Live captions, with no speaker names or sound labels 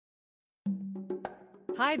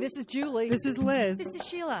Hi, this is Julie. This is Liz. This is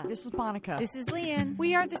Sheila. This is Monica. This is Leanne.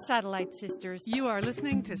 We are the Satellite Sisters. You are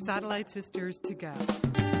listening to Satellite Sisters to Go.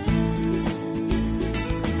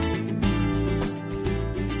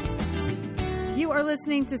 You are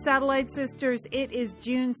listening to Satellite Sisters. It is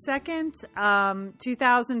June 2nd,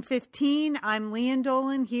 2015. I'm Leanne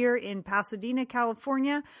Dolan here in Pasadena,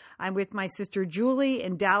 California. I'm with my sister Julie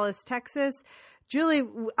in Dallas, Texas. Julie,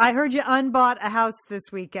 I heard you unbought a house this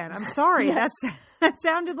weekend. I'm sorry. Yes. That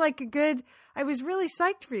sounded like a good, I was really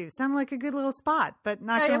psyched for you. Sounded like a good little spot, but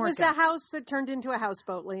not going to work out. It was a house that turned into a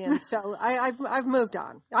houseboat, Leanne. So I've moved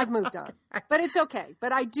on. But it's okay.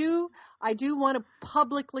 But I do want to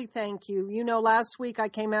publicly thank you. You know, last week I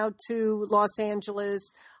came out to Los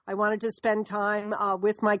Angeles. I wanted to spend time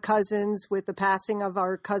with my cousins, with the passing of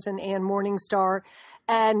our cousin Ann Morningstar.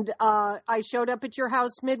 And I showed up at your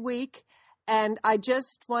house midweek. And I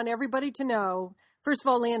just want everybody to know, first of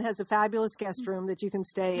all, Leanne has a fabulous guest room that you can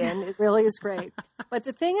stay in. It really is great. But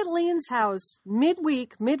the thing at Leanne's house,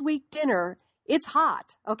 midweek dinner, it's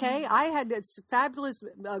hot, okay? I had this fabulous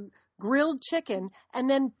grilled chicken and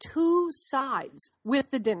then 2 sides with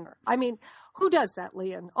the dinner. I mean, who does that,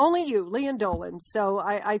 Leanne? Only you, Leanne Dolan. So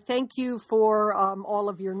I thank you for all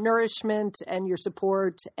of your nourishment and your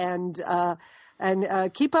support and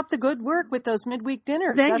keep up the good work with those midweek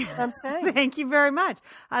dinners. That's what I'm saying. Thank you very much.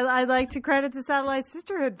 I'd like to credit the Satellite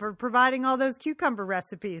Sisterhood for providing all those cucumber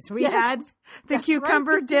recipes. We had the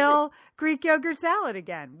cucumber dill Greek yogurt salad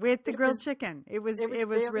again with the grilled chicken. It was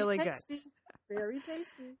really tasty. good. Very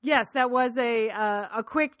tasty. Yes, that was a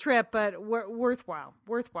quick trip, but worthwhile.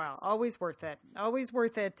 Always worth it. Always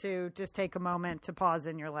worth it to just take a moment to pause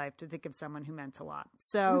in your life to think of someone who meant a lot.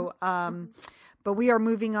 So, but we are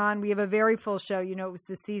moving on. We have a very full show. You know, it was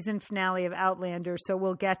the season finale of Outlander, so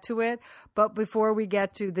we'll get to it. But before we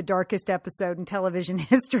get to the darkest episode in television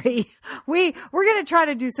history, we're going to try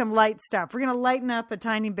to do some light stuff. We're going to lighten up a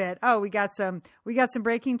tiny bit. Oh, we got some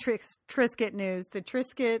breaking Triscuit news. The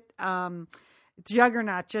Triscuit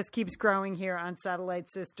juggernaut just keeps growing here on Satellite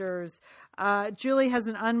Sisters. Julie has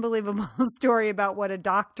an unbelievable story about what a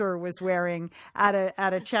doctor was wearing at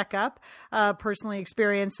a checkup. Personally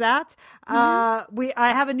experienced that. I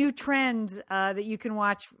have a new trend that you can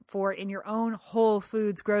watch for in your own Whole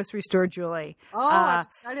Foods grocery store, Julie. Oh, I'm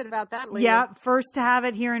excited about that, Leanne. Yeah, first to have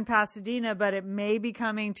it here in Pasadena, but it may be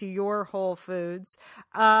coming to your Whole Foods.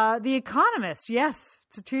 The Economist, yes,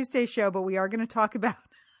 it's a Tuesday show, but we are going to talk about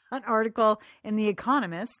an article in The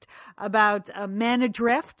Economist about men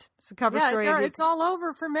adrift. It's a cover story. It's all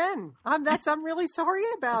over for men. I'm really sorry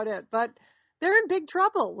about it, but they're in big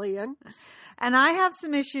trouble, Leanne. And I have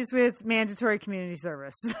some issues with mandatory community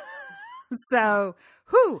service. So,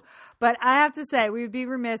 But I have to say, we would be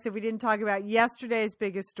remiss if we didn't talk about yesterday's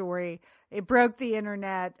biggest story. It broke the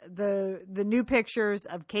internet. The new pictures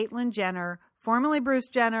of Caitlyn Jenner, formerly Bruce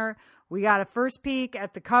Jenner. We got a first peek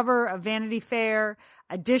at the cover of Vanity Fair,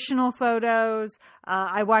 additional photos.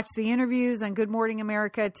 I watched the interviews on Good Morning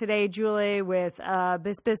America today, Julie, with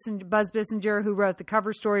Buzz Bissinger, who wrote the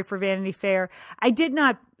cover story for Vanity Fair. I did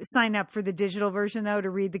not sign up for the digital version, though, to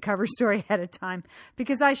read the cover story ahead of time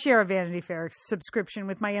because I share a Vanity Fair subscription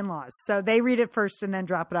with my in-laws. So they read it first and then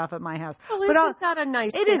drop it off at my house. Well, isn't that a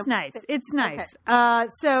nice It is nice. It's nice.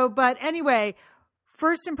 Okay. But anyway,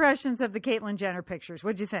 first impressions of the Caitlyn Jenner pictures.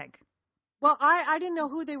 What'd you think? Well, I didn't know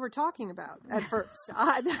who they were talking about at first.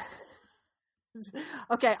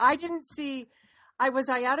 Okay, I didn't see. Was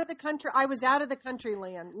I out of the country? I was out of the country,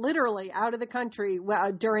 Leanne. Literally out of the country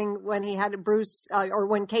during when he had Bruce or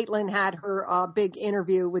when Caitlyn had her big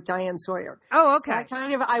interview with Diane Sawyer. Oh, okay.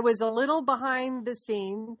 So I was a little behind the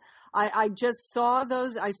scene. I just saw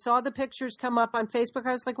those. I saw the pictures come up on Facebook.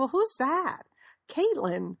 I was like, well, who's that?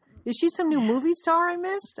 Caitlyn. Is she some new movie star I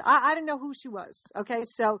missed? I didn't know who she was. Okay,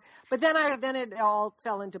 so but then it all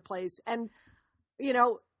fell into place. And you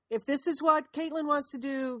know, if this is what Caitlyn wants to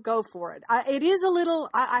do, go for it. It is a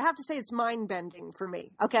little. I have to say, it's mind bending for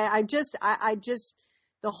me. Okay, I just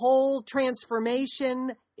the whole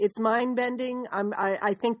transformation. It's mind bending.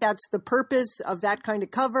 I think that's the purpose of that kind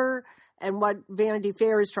of cover. And what Vanity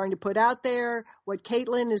Fair is trying to put out there, what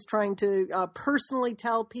Caitlyn is trying to personally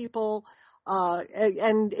tell people.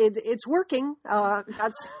 And it's working.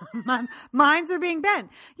 That's minds are being bent.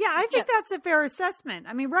 Yeah, I think that's a fair assessment.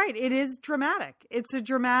 I mean, right. It is dramatic. It's a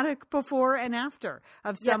dramatic before and after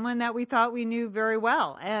of someone that we thought we knew very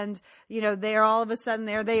well. And, you know, they're all of a sudden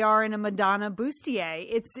there they are in a Madonna bustier.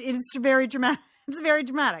 It's very dramatic. It's very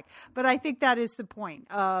dramatic. But I think that is the point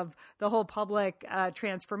of the whole public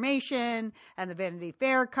transformation and the Vanity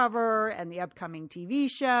Fair cover and the upcoming TV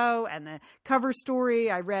show and the cover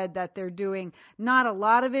story. I read that they're doing not a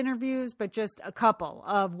lot of interviews, but just a couple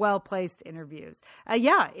of well-placed interviews.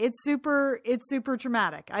 It's super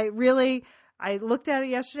dramatic. I looked at it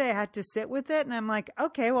yesterday. I had to sit with it, and I'm like,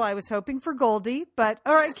 okay, well, I was hoping for Goldie, but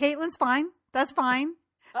all right, Caitlin's fine. That's fine.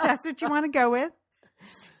 That's what you want to go with.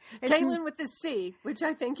 Caitlin with the C, which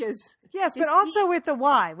I think is... Yes, but also with the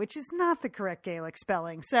Y, which is not the correct Gaelic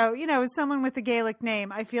spelling. So, as someone with a Gaelic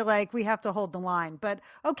name, I feel like we have to hold the line. But,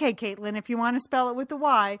 okay, Caitlin, if you want to spell it with the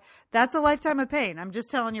Y, that's a lifetime of pain. I'm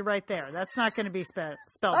just telling you right there. That's not going to be spelled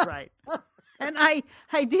right. And I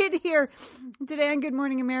did hear today on Good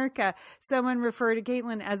Morning America, someone refer to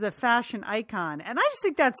Caitlin as a fashion icon. And I just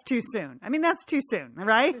think that's too soon. I mean, that's too soon,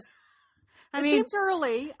 right? It seems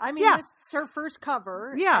early. I mean, this is her first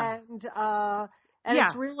cover. Yeah. And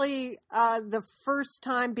it's really the first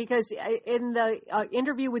time, because in the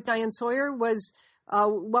interview with Diane Sawyer was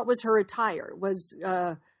what was her attire? Was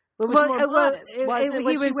more modest?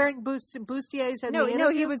 Was she wearing bustiers? No,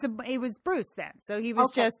 he was Bruce then. So he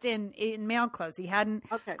was just in male clothes. He hadn't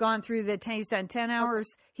gone through he's done 10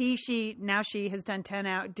 hours. She has done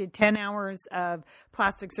 10 hours of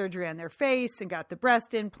plastic surgery on their face and got the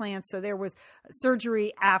breast implants. So there was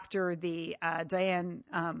surgery after the Diane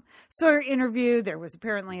Sawyer interview. There was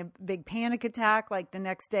apparently a big panic attack like the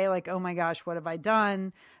next day, like, oh my gosh, what have I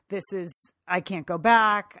done? I can't go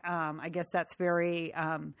back. I guess that's very,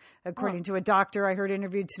 according to a doctor I heard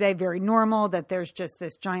interviewed today, very normal, that there's just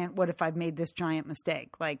this giant, what if I've made this giant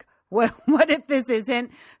mistake? Like, what if this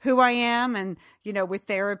isn't who I am? And, with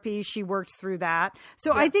therapy, she worked through that.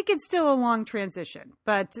 So I think it's still a long transition,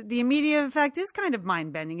 but the immediate effect is kind of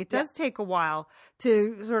mind bending. It does take a while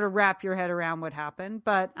to sort of wrap your head around what happened.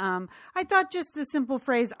 But I thought just the simple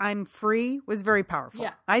phrase, I'm free, was very powerful.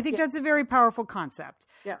 Yeah. I think that's a very powerful concept.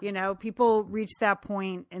 Yeah. People reach that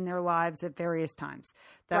point in their lives at various times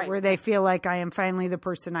where they feel like I am finally the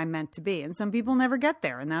person I'm meant to be. And some people never get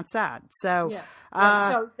there, and that's sad. So,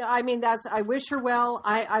 I wish her well.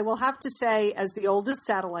 I will have to say, as the oldest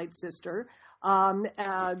satellite sister,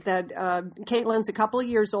 that Caitlin's a couple of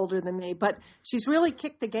years older than me, but she's really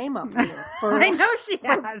kicked the game up here for I know she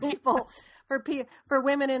has. For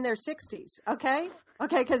women in their 60s. Okay,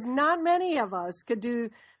 because not many of us could do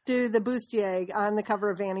the bustier on the cover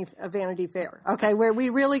of Vanity Fair. Okay, where we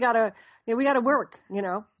really gotta work,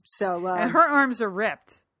 So and her arms are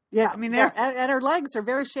ripped. Yeah, I mean, and her legs are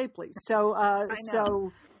very shapely. So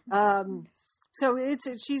So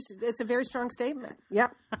it's a very strong statement.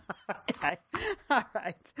 Yep. Okay. All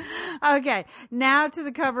right. Okay. Now to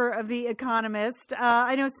the cover of The Economist.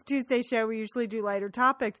 I know it's a Tuesday show. We usually do lighter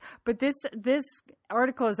topics, but this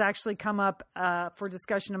article has actually come up for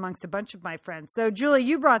discussion amongst a bunch of my friends. So, Julie,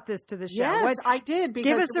 you brought this to the show. Yes, I did.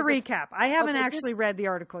 Give us a recap. I haven't actually read the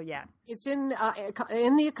article yet. It's in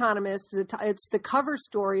The Economist. It's the cover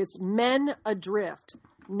story. It's Men Adrift.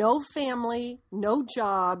 No family, no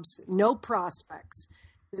jobs, no prospects.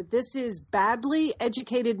 This is badly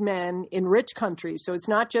educated men in rich countries, so it's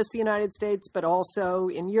not just the United States, but also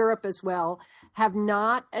in Europe as well, have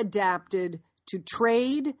not adapted to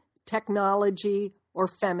trade, technology, or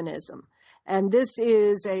feminism. And this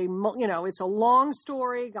is it's a long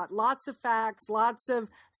story, got lots of facts, lots of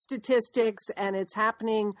statistics, and it's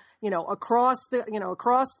happening, across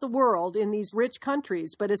the world in these rich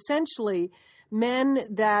countries. But essentially, men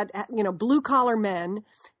that, blue collar men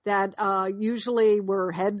that usually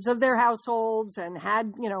were heads of their households and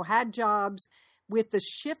had jobs. With the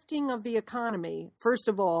shifting of the economy, first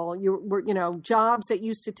of all, jobs that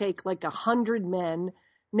used to take like 100 men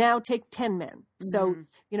now take 10 men. So,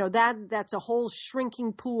 that's a whole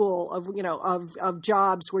shrinking pool of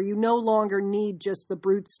jobs where you no longer need just the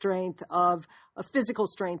brute strength of a physical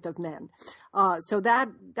strength of men. So that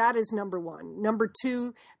is number one. Number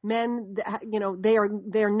two, men,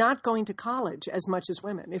 they're not going to college as much as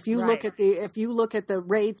women. If you look at the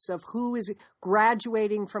rates of who is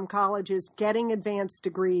graduating from colleges, getting advanced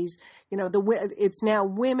degrees, it's now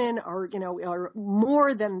women are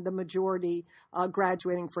more than the majority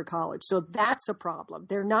graduating for college. So that's a problem.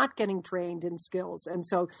 They're not getting trained in skills. And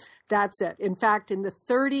so that's it. In fact, in the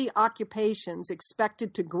 30 occupations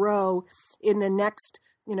expected to grow in the next,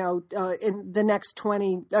 in the next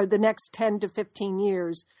 20 or the next 10 to 15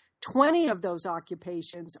 years, 20 of those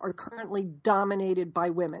occupations are currently dominated by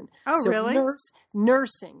women. Oh, so really?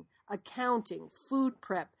 Nursing, accounting, food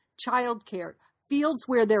prep, childcare, fields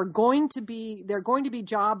where they're going to be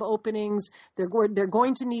job openings. They're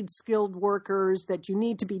going to need skilled workers, that you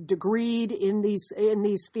need to be degreed in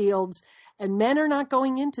these fields. And men are not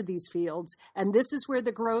going into these fields. And this is where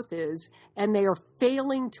the growth is. And they are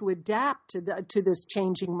failing to adapt to this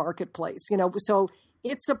changing marketplace. So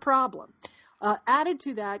it's a problem. Added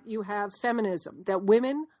to that, you have feminism, that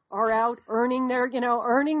women are out earning their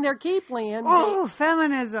keep, Leanne.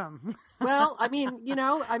 Feminism. Well, I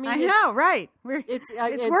know, right?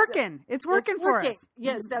 It's working. It's working for us.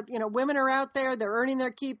 Yes, that women are out there. They're earning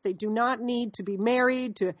their keep. They do not need to be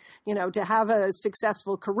married to have a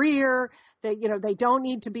successful career. They don't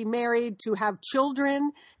need to be married to have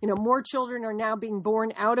children. More children are now being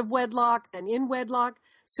born out of wedlock than in wedlock.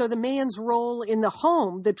 So the man's role in the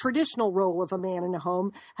home, the traditional role of a man in a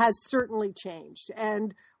home, has certainly changed.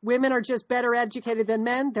 And women are just better educated than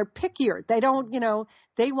men. They're pickier. They don't,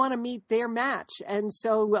 they want to meet their match. And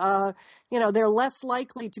so, they're less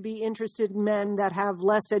likely to be interested in men that have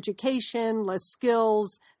less education, less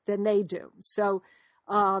skills than they do. So,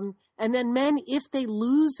 and then men, if they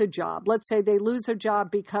lose a job, let's say they lose a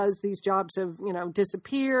job because these jobs have,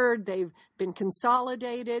 disappeared, they've been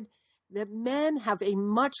consolidated, that men have a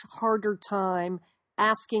much harder time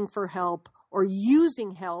asking for help or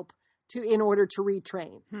using help in order to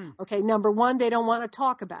retrain. Okay. Number one, they don't want to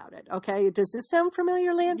talk about it. Okay. Does this sound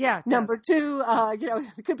familiar, Lynn? Yeah. Number two,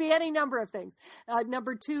 it could be any number of things.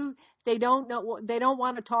 Number two, they don't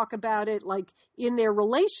want to talk about it like in their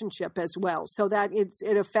relationship as well. So that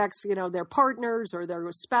it affects, their partners or their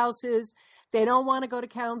spouses. They don't want to go to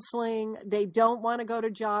counseling. They don't want to go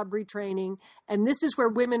to job retraining. And this is where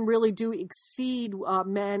women really do exceed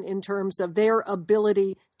men in terms of their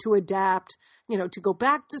ability to adapt, to go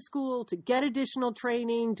back to school, to get additional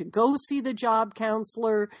training, to go see the job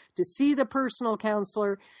counselor, to see the personal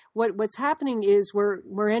counselor. What's happening is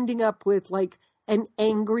we're ending up with like an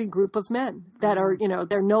angry group of men that are,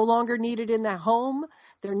 they're no longer needed in the home.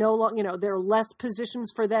 They're no longer, there are less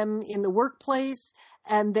positions for them in the workplace,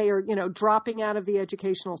 and they are, dropping out of the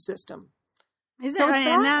educational system. And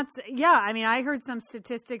that's, I heard some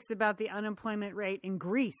statistics about the unemployment rate in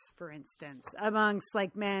Greece, for instance, amongst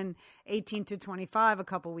like men 18 to 25 a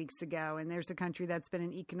couple weeks ago. And there's a country that's been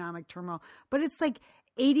in economic turmoil, but it's like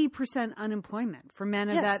 80% unemployment for men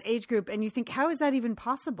of that age group. And you think, how is that even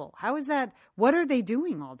possible? How is that? What are they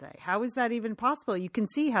doing all day? How is that even possible? You can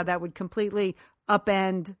see how that would completely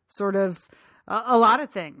upend sort of a lot of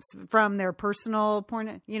things, from their personal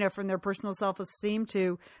from their personal self-esteem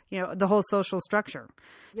to, the whole social structure.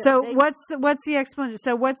 Yeah, so what's the explanation?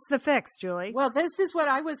 So what's the fix, Julie? Well, this is what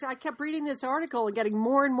I kept reading this article and getting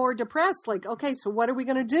more and more depressed. Like, okay, so what are we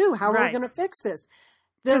going to do? How are we going to fix this?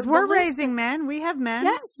 Because we're raising men. We have men.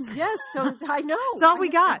 Yes. So I know. It's all we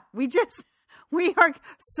got. We are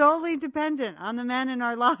solely dependent on the men in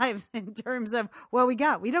our lives in terms of what we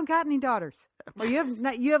got. We don't got any daughters. Well,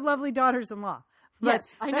 you have lovely daughters-in-law.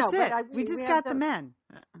 Yes, I know. But we just got the men.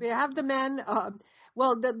 We have the men.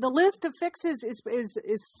 Well, the list of fixes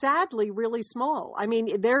is sadly really small. I mean,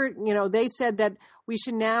 they said that we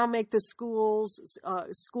should now make the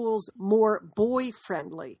schools more boy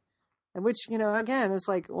friendly. And which, again, it's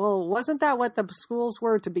like, well, wasn't that what the schools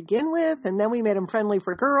were to begin with? And then we made them friendly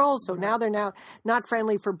for girls. So now they're now not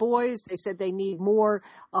friendly for boys. They said they need more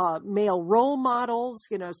male role models,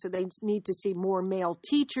 so they need to see more male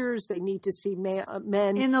teachers. They need to see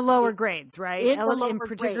men. In the lower grades, right? In the lower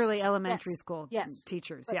particularly grades. Elementary school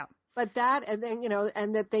teachers, But that, and then,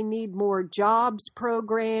 and that they need more jobs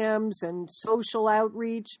programs and social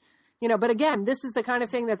outreach. But again, this is the kind of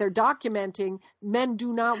thing that they're documenting. Men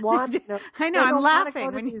do not want. I know. I'm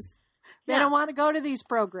laughing. They don't want to go to these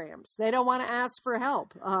programs. They don't want to ask for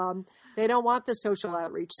help. They don't want the social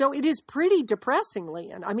outreach. So it is pretty depressing,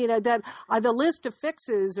 Leanne. I mean, the list of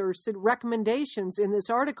fixes or recommendations in this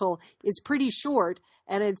article is pretty short,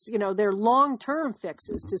 and it's they're long-term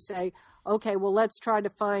fixes to say, okay, well, let's try to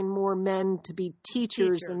find more men to be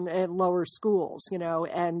teachers. In lower schools,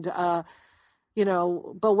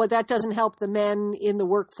 but what that doesn't help the men in the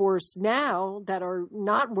workforce now that are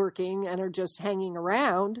not working and are just hanging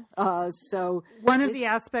around. So one of the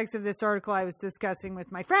aspects of this article I was discussing with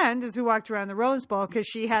my friend as we walked around the Rose Bowl, because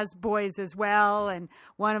she has boys as well. And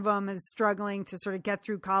one of them is struggling to sort of get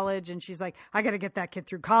through college. And she's like, I got to get that kid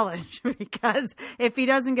through college, because if he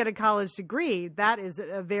doesn't get a college degree, that is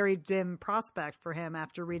a very dim prospect for him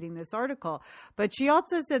after reading this article. But she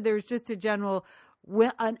also said there's just a general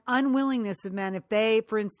an unwillingness of men, if they,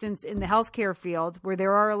 for instance, in the healthcare field where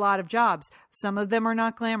there are a lot of jobs, some of them are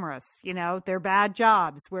not glamorous, they're bad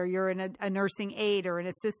jobs where you're a nursing aide or an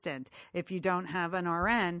assistant. If you don't have an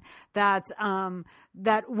RN, that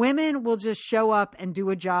women will just show up and do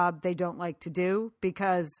a job they don't like to do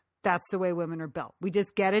because that's the way women are built. We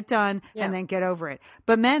just get it done and then get over it.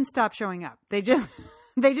 But men stop showing up. They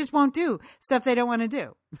just won't do stuff they don't want to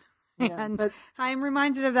do. Yeah, and I'm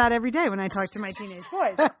reminded of that every day when I talk to my teenage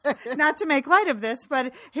boys. Not to make light of this, but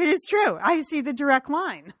it is true. I see the direct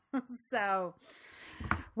line. So,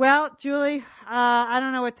 well, Julie, I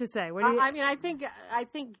don't know what to say. What do you... I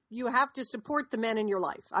think you have to support the men in your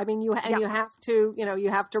life. I mean, you have to, you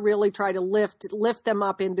have to really try to lift them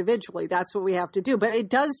up individually. That's what we have to do. But it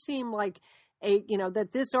does seem like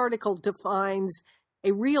that this article defines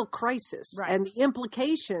a real crisis, right, and the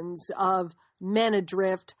implications of men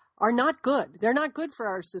adrift are not good. They're not good for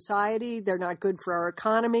our society. They're not good for our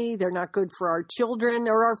economy. They're not good for our children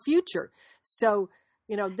or our future. So,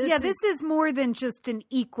 this is more than just an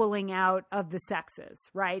equaling out of the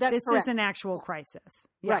sexes, right? That's correct. Is an actual crisis.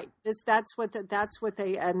 Yeah. Right. That's what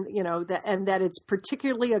they, and, and that it's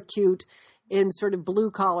particularly acute in sort of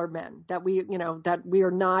blue collar men, that we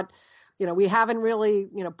are not, we haven't really,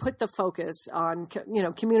 put the focus on,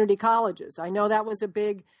 community colleges. I know that was a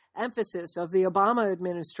big emphasis of the Obama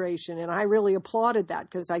administration, and I really applauded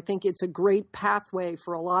that because I think it's a great pathway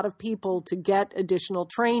for a lot of people to get additional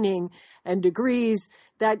training and degrees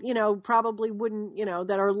that, probably wouldn't,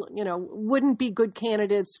 wouldn't be good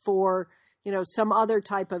candidates for, some other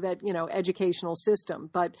type of, educational system,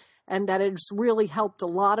 and that it's really helped a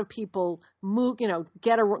lot of people move,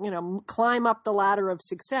 climb up the ladder of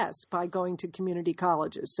success by going to community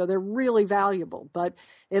colleges. So they're really valuable, but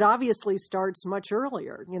it obviously starts much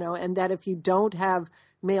earlier, and that if you don't have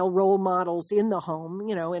male role models in the home,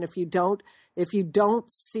 and if you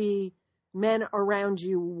don't see men around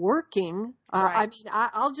you working, right.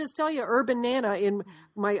 I'll just tell you, Urban Nana, in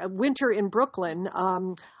my winter in Brooklyn,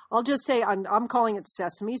 I'll just say I'm calling it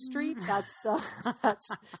Sesame Street. That's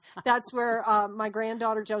where my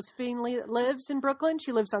granddaughter Josephine lives in Brooklyn.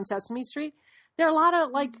 She lives on Sesame Street. There are a lot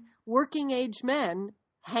of working age men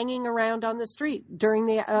hanging around on the street during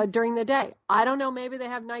the day. I don't know. Maybe they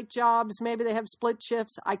have night jobs. Maybe they have split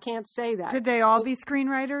shifts. I can't say that. Could they all be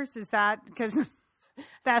screenwriters? Is that because?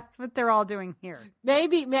 That's what they're all doing here.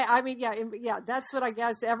 Maybe. That's what I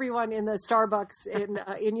guess everyone in the Starbucks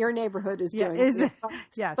in your neighborhood is doing.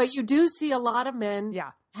 Yes. But you do see a lot of men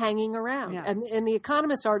hanging around. Yeah. And in the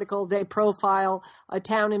Economist article, they profile a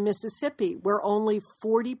town in Mississippi where only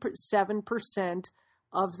 47%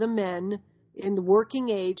 of the men in the working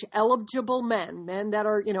age, eligible men that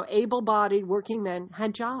are, able-bodied working men,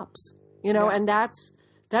 had jobs. And that's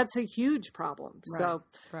a huge problem. Right. So,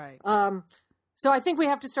 right. So I think we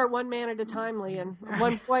have to start one man at a time, Leanne,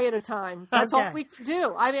 one boy at a time. That's all we can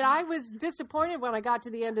do. I was disappointed when I got to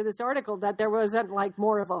the end of this article that there wasn't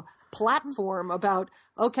more of a platform about,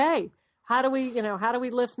 okay, how do we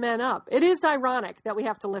lift men up? It is ironic that we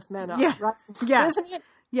have to lift men up, right? Yeah. Isn't it?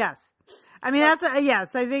 Yes. That's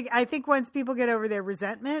yes. I think once people get over their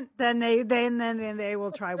resentment, then they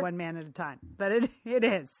will try one man at a time. But it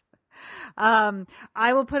is.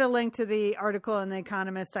 I will put a link to the article in The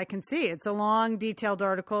Economist. I can see it's a long, detailed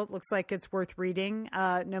article. It looks like it's worth reading,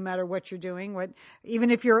 no matter what you're doing. Even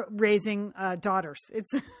if you're raising daughters, it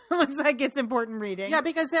looks like it's important reading. Yeah,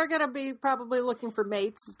 because they're going to be probably looking for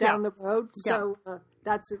mates down the road. So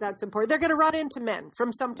that's important. They're going to run into men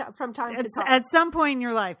from time to time. At some point in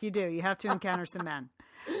your life, you do. You have to encounter some men.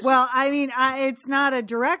 Well, it's not a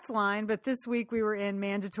direct line, but this week we were in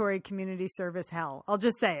mandatory community service hell. I'll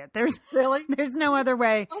just say it. There's no other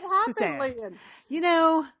way to say it.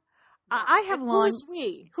 I have long. Who's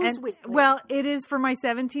we? Who's we? Well, it is for my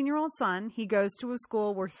 17-year-old son. He goes to a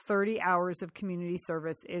school where 30 hours of community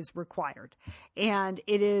service is required, and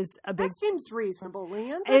it is a big. That seems reasonable,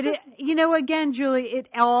 Leanne. Again, Julie, it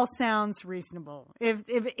all sounds reasonable.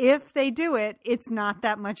 If they do it, it's not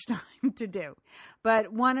that much time to do.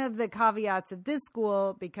 But one of the caveats of this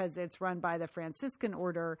school, because it's run by the Franciscan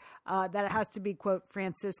order, that it has to be, quote,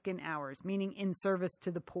 Franciscan hours, meaning in service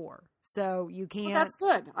to the poor. So you can't. Well, that's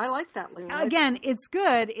good. I like that, Leanne. Again, it's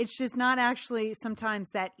good. It's just not actually sometimes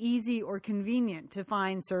that easy or convenient to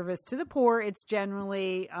find service to the poor. It's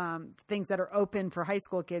generally things that are open for high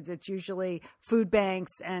school kids. It's usually food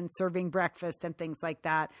banks and serving breakfast and things like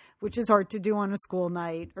that, which is hard to do on a school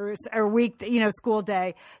night or week, school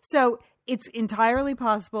day. So it's entirely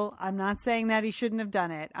possible. I'm not saying that he shouldn't have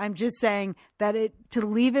done it. I'm just saying that to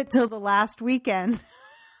leave it till the last weekend.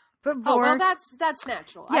 That's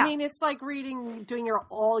natural. Yeah. It's like doing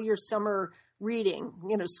all your summer reading,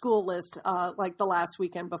 school list, like the last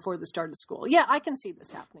weekend before the start of school. Yeah, I can see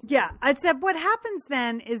this happening. Yeah. Except what happens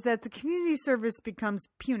then is that the community service becomes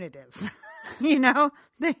punitive,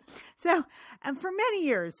 So, and for many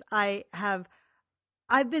years,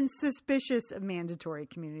 I've been suspicious of mandatory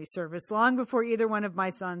community service long before either one of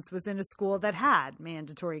my sons was in a school that had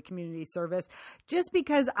mandatory community service, just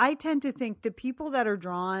because I tend to think the people that are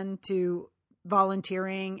drawn to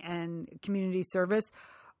volunteering and community service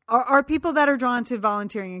are people that are drawn to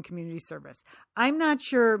volunteering and community service. I'm not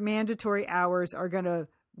sure mandatory hours are going to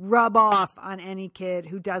rub off on any kid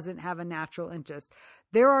who doesn't have a natural interest.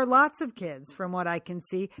 There are lots of kids, from what I can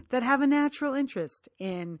see, that have a natural interest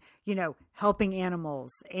in, helping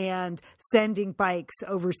animals and sending bikes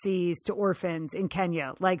overseas to orphans in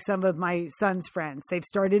Kenya, like some of my son's friends. They've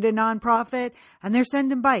started a nonprofit and they're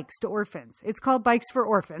sending bikes to orphans. It's called Bikes for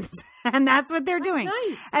Orphans. And that's what they're doing.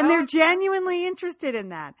 Nice. And they're genuinely interested in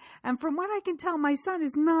that. And from what I can tell, my son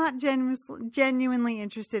is not genuinely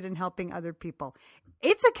interested in helping other people.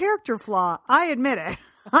 It's a character flaw. I admit it.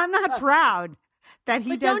 I'm not proud that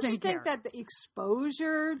he doesn't care. But don't you think that the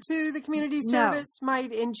exposure to the community service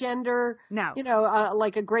might engender,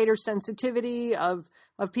 like a greater sensitivity of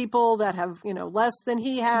people that have, less than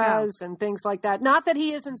he has and things like that? Not that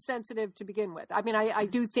he isn't sensitive to begin with. I mean, I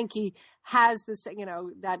do think he has this,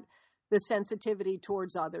 the sensitivity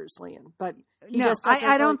towards others, Lian, but he just doesn't.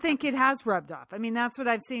 I don't think it has rubbed off. I mean, that's what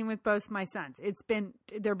I've seen with both my sons.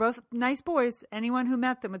 They're both nice boys. Anyone who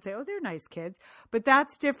met them would say, oh, they're nice kids. But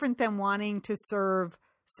that's different than wanting to serve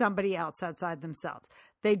somebody else outside themselves.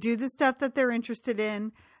 They do the stuff that they're interested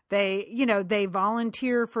in. They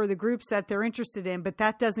volunteer for the groups that they're interested in, but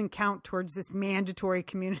that doesn't count towards this mandatory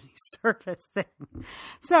community service thing.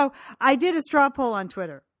 So I did a straw poll on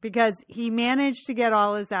Twitter because he managed to get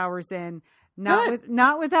all his hours in,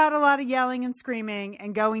 not without a lot of yelling and screaming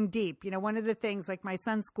and going deep. One of the things, like my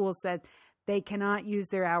son's school said, they cannot use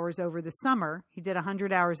their hours over the summer. He did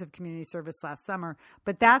 100 hours of community service last summer,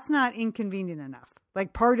 but that's not inconvenient enough.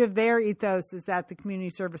 Like, part of their ethos is that the community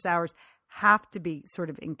service hours have to be sort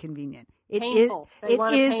of inconvenient. It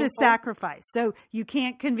is a sacrifice. So you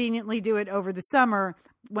can't conveniently do it over the summer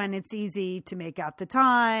when it's easy to make out the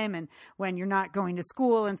time and when you're not going to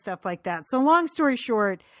school and stuff like that. So long story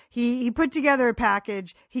short, he put together a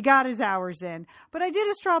package. He got his hours in. But I did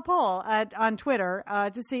a straw poll on Twitter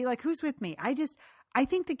to see, like, who's with me. I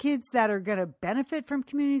think the kids that are going to benefit from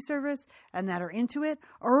community service and that are into it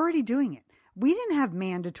are already doing it. We didn't have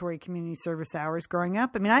mandatory community service hours growing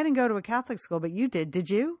up. I mean, I didn't go to a Catholic school, but you did. Did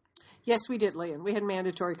you? Yes, we did, Lian. We had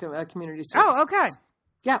mandatory community service. Oh, okay.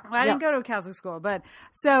 Yeah. Well, I didn't go to a Catholic school, but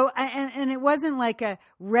so, and it wasn't like a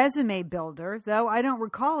resume builder, though I don't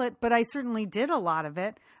recall it, but I certainly did a lot of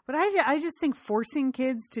it. But I just think forcing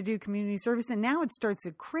kids to do community service, and now it starts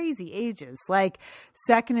at crazy ages, like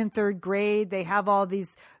second and third grade. They have all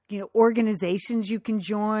these, organizations you can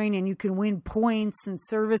join and you can win points and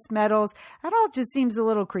service medals. That all just seems a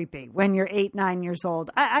little creepy when you're 8, 9 years old.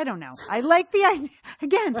 I don't know. I like the idea.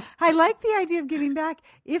 Again, I like the idea of giving back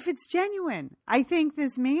if it's genuine. I think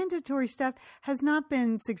this mandatory stuff has not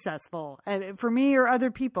been successful for me or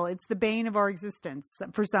other people. It's the bane of our existence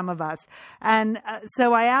for some of us. And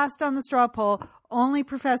so I asked on the straw poll, only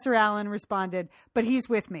Professor Allen responded, but he's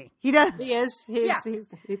with me. He does. He is.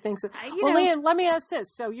 He thinks it. Well, Lian, let me ask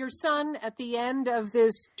this. So your son, at the end of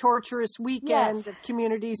this torturous weekend of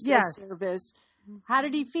community service, how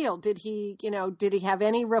did he feel? Did he have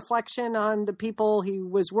any reflection on the people he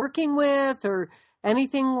was working with or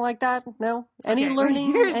anything like that? No? Any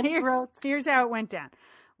learning, any growth? Here's how it went down.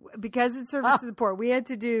 Because it's service to the poor, we had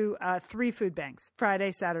to do 3 food banks,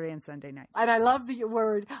 Friday, Saturday, and Sunday night. And I love the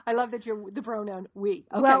word. I love that you're the pronoun we.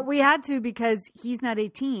 Okay. Well, we had to because he's not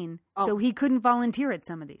 18, so he couldn't volunteer at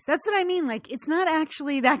some of these. That's what I mean. Like, it's not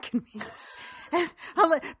actually that convenient.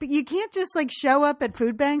 But you can't just show up at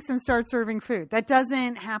food banks and start serving food. That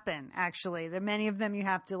doesn't happen, actually. Many of them you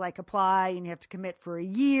have to apply and you have to commit for a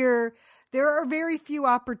year. There are very few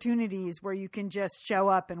opportunities where you can just show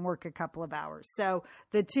up and work a couple of hours. So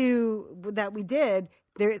the 2 that we did,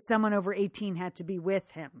 someone over 18 had to be with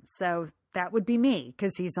him. So that would be me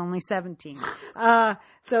because he's only 17.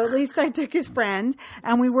 So at least I took his friend,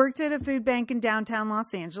 and we worked at a food bank in downtown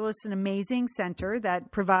Los Angeles, an amazing center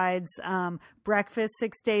that provides breakfast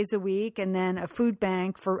 6 days a week, and then a food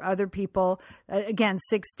bank for other people, again,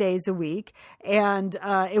 6 days a week. And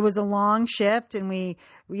it was a long shift, and we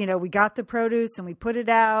got the produce and we put it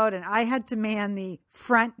out, and I had to man the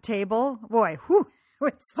front table. Boy, it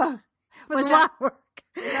was a lot of work.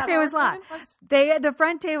 It was a lot. The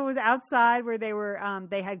front table was outside where they were,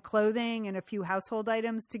 they had clothing and a few household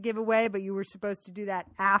items to give away, but you were supposed to do that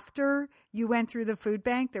after you went through the food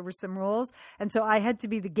bank. There were some rules. And so I had to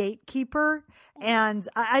be the gatekeeper. And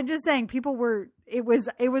I'm just saying it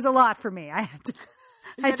was a lot for me. I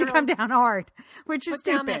had to come down hard, which is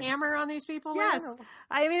stupid. Put down the hammer on these people? Yes.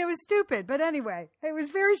 I mean, it was stupid. But anyway, it was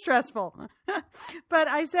very stressful. But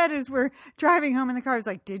I said as we're driving home in the car, I was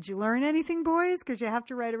like, did you learn anything, boys? Because you have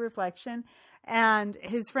to write a reflection. And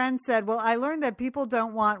his friend said, well, I learned that people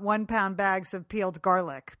don't want 1 pound bags of peeled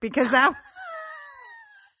garlic because that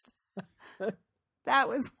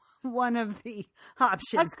was one of the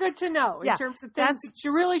options. That's good to know in terms of things that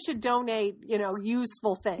you really should donate,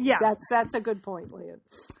 useful things. Yeah. That's a good point, Leanne.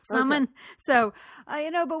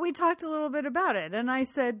 But we talked a little bit about it. And I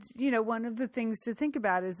said, one of the things to think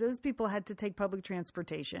about is those people had to take public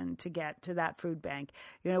transportation to get to that food bank.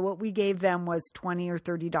 What we gave them was $20 or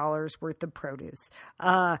 $30 worth of produce.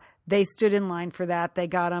 They stood in line for that. They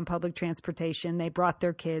got on public transportation. They brought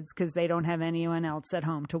their kids because they don't have anyone else at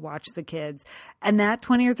home to watch the kids. And that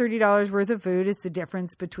 $20 or $30 worth of food is the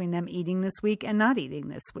difference between them eating this week and not eating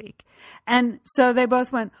this week. And so they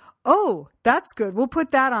both went, oh, that's good. We'll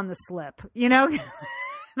put that on the slip. They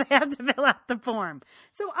have to fill out the form.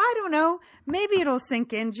 So I don't know. Maybe it'll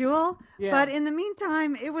sink in, Jewel. Yeah. But in the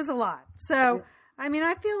meantime, it was a lot. So... Yeah. I mean,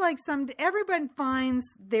 I feel like everyone finds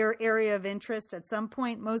their area of interest at some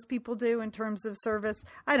point. Most people do in terms of service.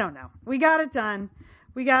 I don't know. We got it done.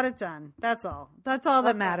 That's all. That's all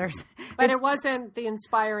that matters. But it wasn't the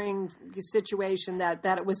inspiring situation that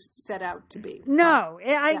it was set out to be. No,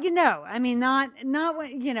 I mean, not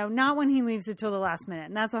when he leaves it till the last minute,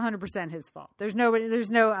 and that's 100% his fault. It's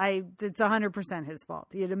 100% his fault.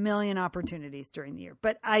 He had a million opportunities during the year,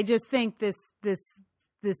 but I just think this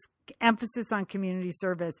emphasis on community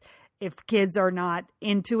service, if kids are not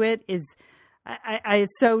into it, is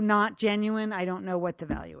it's so not genuine. I don't know what the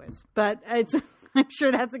value is, but I'm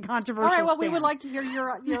sure that's a controversial. All right. Well, stand. We would like to hear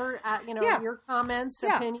your comments,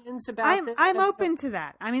 opinions about this. I'm open to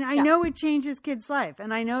that. I mean, I know it changes kids' life,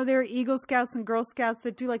 and I know there are Eagle Scouts and Girl Scouts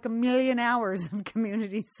that do like 1 million hours of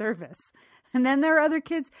community service, and then there are other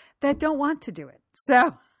kids that don't want to do it.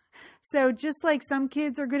 So just like some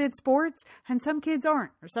kids are good at sports and some kids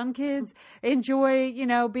aren't, or some kids enjoy,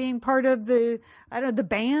 being part of the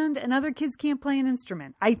band, and other kids can't play an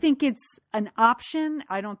instrument. I think it's an option.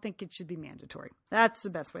 I don't think it should be mandatory. That's the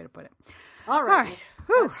best way to put it. All right.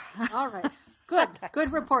 All right.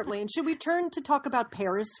 Good report, Leanne. Should we turn to talk about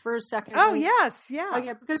Paris for a second? Oh, yes. Yeah. Oh,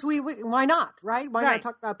 yeah, because why not, right? Why not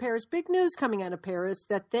talk about Paris? Big news coming out of Paris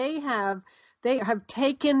that they have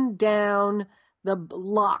taken down the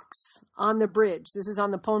locks on the bridge. This is on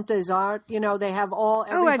the Pont des Arts. They have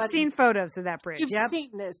I've seen photos of that bridge. You've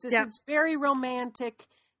seen this. It's very romantic.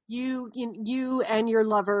 You and your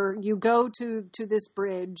lover, you go to this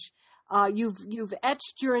bridge. You've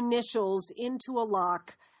etched your initials into a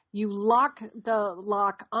lock. You lock the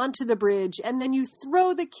lock onto the bridge, and then you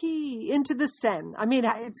throw the key into the Seine. I mean,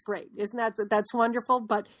 it's great. Isn't that's wonderful?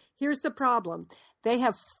 But here's the problem. They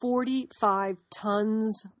have 45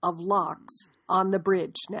 tons of locks on the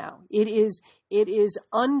bridge now. It is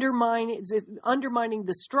undermining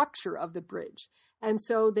the structure of the bridge. And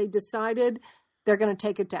so they decided they're going to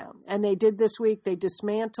take it down. And they did this week. They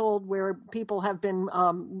dismantled where people have been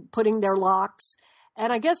putting their locks.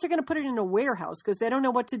 And I guess they're going to put it in a warehouse because they don't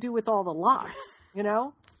know what to do with all the locks. They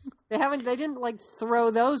didn't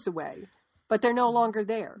throw those away, but they're no longer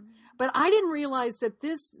there. But I didn't realize that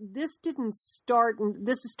this didn't start.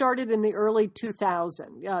 This started in the early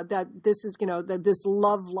 2000s. That this is this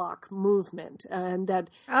love lock movement, and that.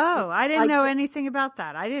 Oh, I didn't know anything about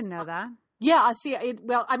that. I didn't know that. Yeah, I see.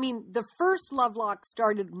 The first love lock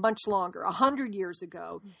started much longer, 100 years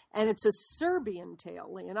ago, and it's a Serbian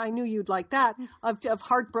tale, and I knew you'd like that, of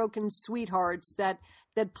heartbroken sweethearts that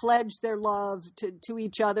pledged their love to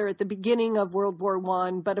each other at the beginning of World War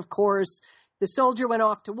I, but of course. The soldier went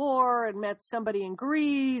off to war and met somebody in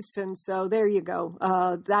Greece. And so there you go.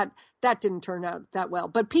 That didn't turn out that well.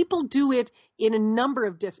 But people do it in a number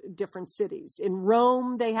of different cities. In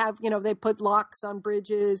Rome, they have, they put locks on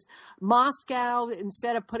bridges. Moscow,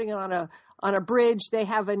 instead of putting it on a bridge, they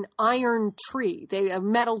have an iron tree. A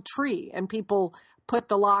metal tree. And people put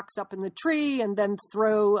the locks up in the tree and then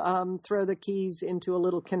throw the keys into a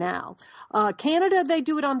little canal. Canada, they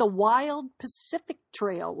do it on the Wild Pacific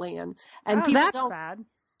Trail, Leanne. And people that's bad.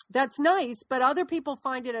 That's nice, but other people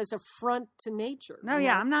find it as a affront to nature. No,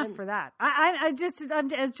 yeah, I'm not for that. I'm just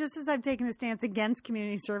as I've taken a stance against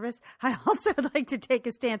community service, I also would like to take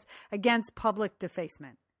a stance against public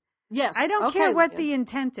defacement. Yes. I don't care what the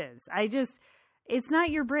intent is. It's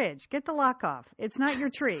not your bridge. Get the lock off. It's not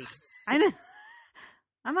your tree. I'm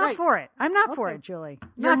not for it. I'm not for it, Julie.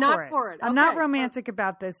 You're not for it. I'm not romantic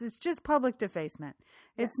about this. It's just public defacement.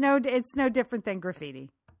 It's no different than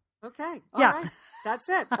graffiti. Okay. All right. That's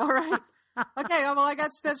it. All right. Okay. Well, I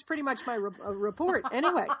guess that's pretty much my report.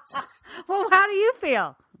 Anyway. Well, how do you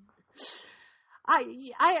feel?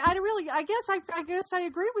 I guess I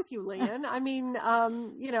agree with you, Leanne. I mean,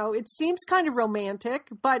 it seems kind of romantic,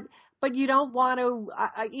 but you don't want to,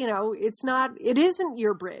 it isn't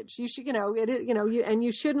your bridge. You should, and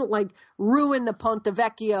you shouldn't like ruin the Ponte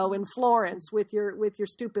Vecchio in Florence with your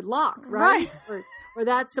stupid lock, right? Or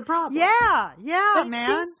that's the problem. Yeah, but man.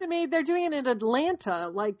 It seems to me they're doing it in Atlanta,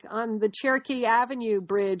 like on the Cherokee Avenue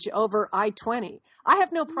Bridge over I-20. I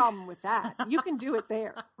have no problem with that. You can do it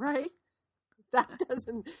there, right? That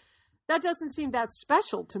doesn't seem that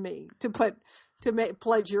special to me to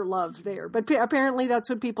pledge your love there. But apparently that's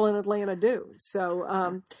what people in Atlanta do.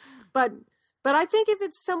 So, but I think if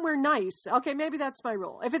it's somewhere nice, okay, maybe that's my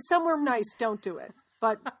rule. If it's somewhere nice, don't do it.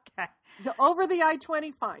 But over the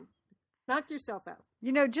I-20, fine. Knock yourself out.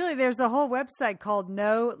 Julie, there's a whole website called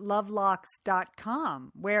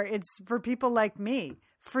NoLoveLocks.com where it's for people like me.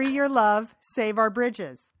 Free your love, save our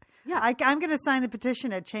bridges. Yeah, I'm going to sign the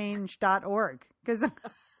petition at change.org because I'm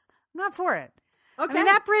not for it. Okay. I mean,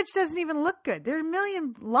 that bridge doesn't even look good. There are a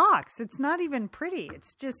million locks. It's not even pretty.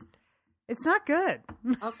 It's not good.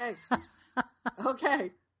 Okay.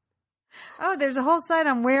 Okay. Oh, there's a whole site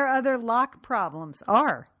on where other lock problems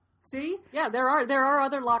are. See? Yeah, there are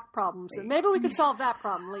other lock problems. Maybe we could solve that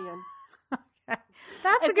problem, Leanne.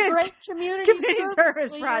 It's a great community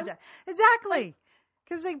service project. Exactly.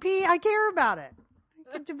 Because I care about it.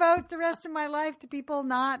 I could devote the rest of my life to people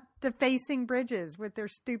not defacing bridges with their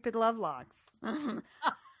stupid love locks. All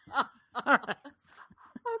right.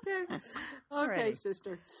 Okay,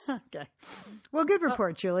 sister. Okay. Well, good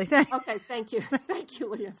report, Julie. Thanks. Okay, thank you. Thank you,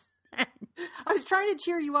 Leanne. I was trying to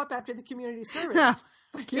cheer you up after the community service.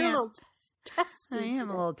 But you're a little testy. I am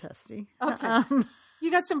a little testy. Okay. You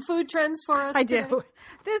got some food trends for us today? do.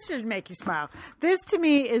 This should make you smile. This, to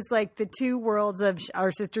me, is like the two worlds of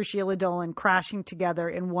our sister Sheila Dolan crashing together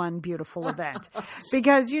in one beautiful event.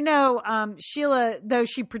 Because, Sheila, though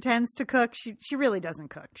she pretends to cook, she really doesn't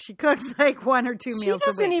cook. She cooks like 1 or 2 meals a week. She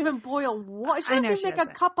doesn't even boil water. She doesn't make a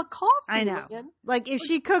cup of coffee. I know. Ian. Like, if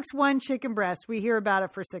she cooks 1 chicken breast, we hear about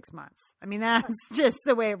it for 6 months. I mean, that's just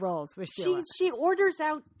the way it rolls with Sheila. She orders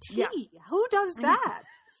out tea. Yeah. Who does that?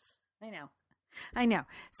 I know.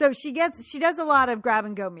 So she does a lot of grab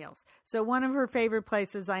and go meals. So one of her favorite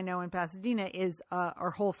places I know in Pasadena is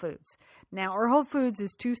our Whole Foods. Now, our Whole Foods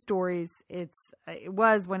is 2 stories. It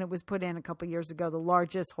was, when it was put in a couple years ago, the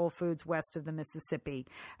largest Whole Foods west of the Mississippi.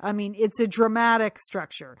 I mean, it's a dramatic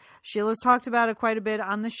structure. Sheila's talked about it quite a bit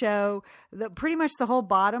on the show. Pretty much the whole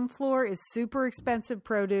bottom floor is super expensive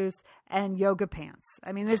produce and yoga pants.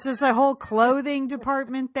 I mean, there's just a whole clothing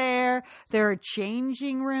department there. There are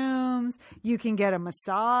changing rooms. You can get a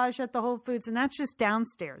massage at the Whole Foods, and that's just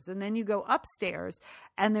downstairs. And then you go upstairs,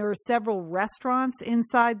 and there are several restaurants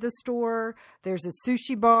inside the store. There's a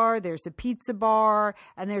sushi bar, there's a pizza bar,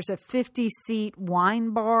 and there's a 50-seat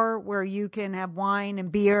wine bar where you can have wine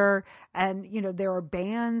and beer. And, there are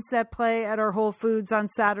bands that play at our Whole Foods on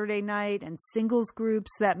Saturday night and singles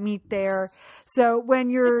groups that meet there. So when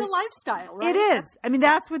you're... It's a lifestyle, right? It is. I mean,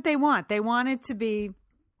 that's what they want. They want it to be...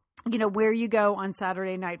 where you go on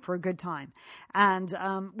Saturday night for a good time. And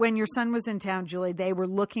when your son was in town, Julie, they were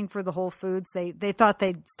looking for the Whole Foods. They thought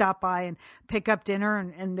they'd stop by and pick up dinner,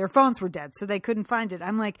 and their phones were dead, so they couldn't find it.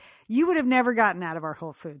 I'm like, you would have never gotten out of our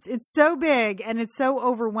Whole Foods. It's so big, and it's so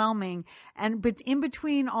overwhelming. But in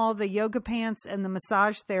between all the yoga pants and the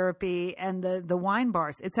massage therapy and the wine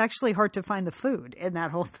bars, it's actually hard to find the food in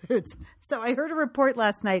that Whole Foods. So I heard a report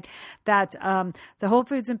last night that the Whole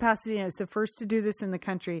Foods in Pasadena is the first to do this in the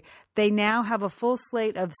country. They now have a full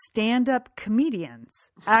slate of stand-up comedians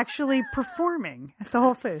actually performing at the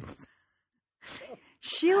Whole Foods.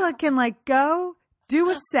 Sheila can go do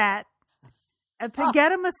a set,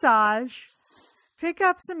 get a massage, pick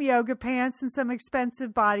up some yoga pants and some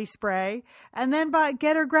expensive body spray, and then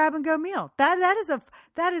get her grab and go meal. That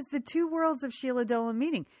is the two worlds of Sheila Dolan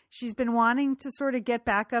meeting. She's been wanting to sort of get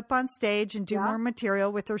back up on stage and do more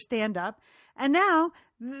material with her stand-up, and now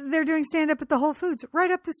they're doing stand-up at the Whole Foods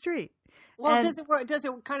right up the street. Well, does it work? Does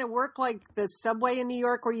it kind of work like the subway in New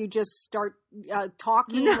York, where you just start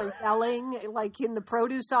talking or yelling, like in the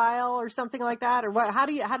produce aisle or something like that, or what? How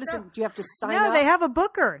does it? Do you have to sign up? No, they have a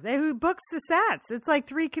booker. Who books the sets. It's like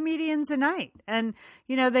 3 comedians a night, and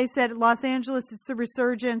they said Los Angeles is the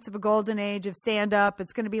resurgence of a golden age of stand up.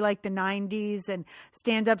 It's going to be like the '90s, and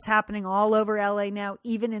stand up's happening all over LA now,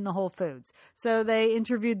 even in the Whole Foods. So they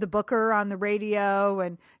interviewed the booker on the radio,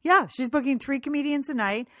 and yeah, she's booking 3 comedians a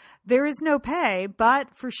night. There is no pay,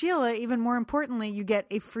 but for Sheila, even more importantly, you get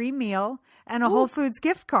a free meal and a Whole Foods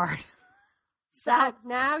gift card. That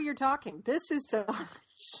now you're talking. This is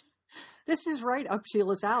right up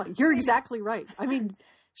Sheila's alley. You're exactly right. I mean,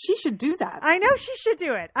 she should do that. I know she should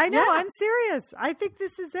do it. I know. Yeah. I'm serious. I think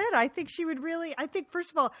this is it. I think she would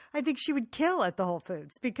first of all, I think she would kill at the Whole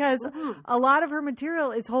Foods, because a lot of her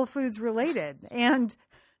material is Whole Foods related, and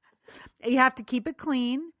you have to keep it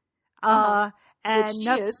clean. And which she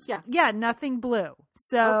is, yeah, nothing blue.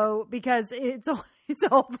 So because it's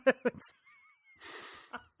Whole Foods.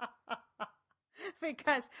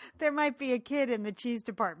 Because there might be a kid in the cheese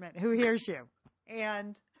department who hears you.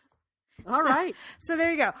 And all right. So there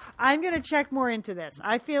you go. I'm going to check more into this.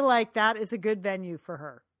 I feel like that is a good venue for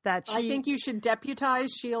her. I think you should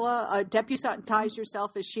deputize Sheila, deputize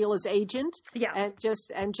yourself as Sheila's agent. Yeah.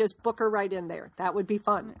 And just book her right in there. That would be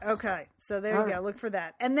fun. Okay. So there you go. Look for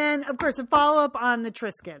that. And then, of course, a follow-up on the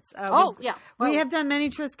Triscuits. We have done many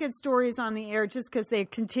Triscuit stories on the air just because they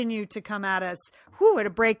continue to come at us at a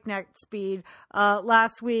breakneck speed.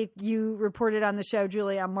 Last week, you reported on the show,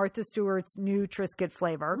 Julie, on Martha Stewart's new Triscuit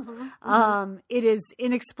flavor. Mm-hmm. It is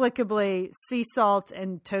inexplicably sea salt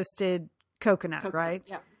and toasted coconut, right?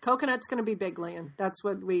 Yeah. Coconut's going to be big, Lian. That's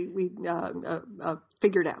what we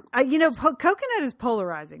figured out. Coconut is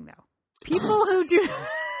polarizing, though. People who do...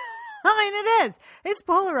 I mean, it is. It's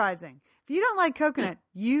polarizing. If you don't like coconut,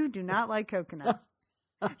 you do not like coconut.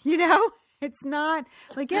 It's not...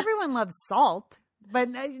 Like, everyone loves salt, but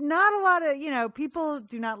not a lot of, people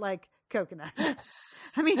do not like coconut.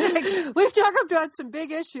 I mean... We've talked about some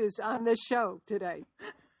big issues on this show today.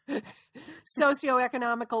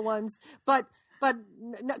 Socioeconomical ones, but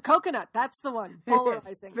coconut, that's the one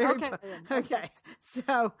polarizing. Okay.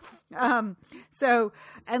 So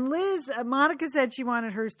and Liz, Monica said she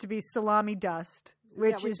wanted hers to be salami dust,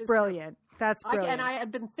 which is brilliant. That's brilliant. And I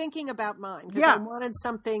had been thinking about mine because I wanted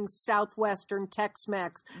something Southwestern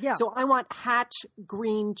Tex-Mex. Yeah. So I want Hatch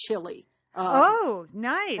green chili.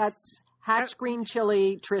 Nice. That's Hatch green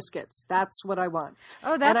chili Triscuits. That's what I want.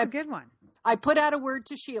 Oh, that's a good one. I put out a word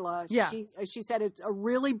to Sheila. Yeah. She said it's a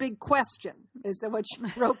really big question, is that what she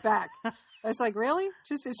wrote back. I was like, really?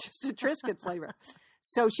 It's just a Triscuit flavor.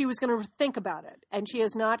 So she was going to think about it, and she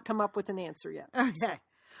has not come up with an answer yet. Okay. So.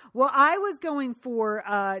 Well, I was going for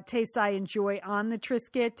tastes I enjoy on the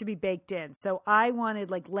Triscuit to be baked in. So I wanted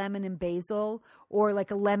like lemon and basil or like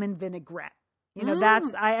a lemon vinaigrette.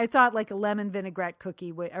 I thought like a lemon vinaigrette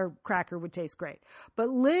cookie or cracker would taste great. But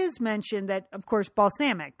Liz mentioned that, of course,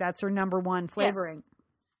 balsamic, that's her number one flavoring.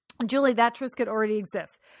 Yes. Julie, that Triscuit already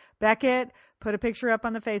exists. Beckett put a picture up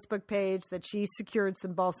on the Facebook page that she secured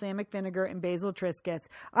some balsamic vinegar and basil Triscuits.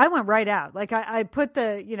 I went right out. Like I put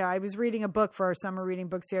I was reading a book for our summer reading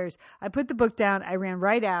book series. I put the book down. I ran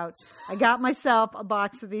right out. I got myself a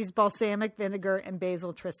box of these balsamic vinegar and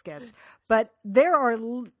basil Triscuits. But there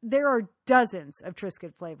are dozens of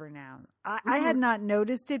Triscuit flavor now. I had not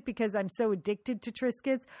noticed it because I'm so addicted to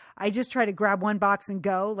Triscuits. I just try to grab one box and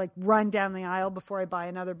go, like run down the aisle before I buy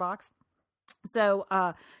another box. So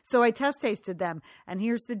I tasted them, and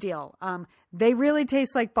here's the deal. They really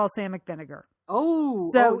taste like balsamic vinegar.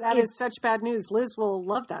 That is such bad news. Liz will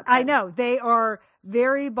love that. I know. They are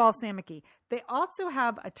very balsamic-y. They also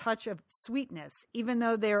have a touch of sweetness, even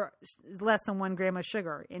though they're less than 1 gram of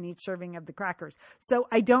sugar in each serving of the crackers. So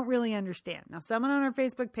I don't really understand. Now, someone on our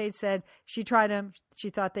Facebook page said she tried them. She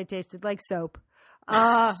thought they tasted like soap.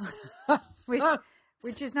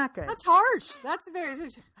 Which is not good. That's harsh.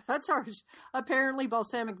 That's harsh. Apparently,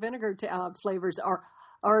 balsamic vinegar flavors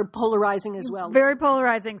are polarizing as well. Very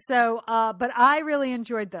polarizing. So, but I really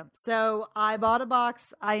enjoyed them. So I bought a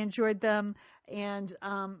box. I enjoyed them. And,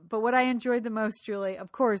 but what I enjoyed the most, Julie,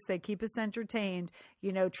 of course, they keep us entertained.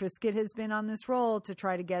 Triscuit has been on this roll to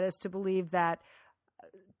try to get us to believe that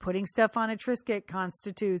putting stuff on a Triscuit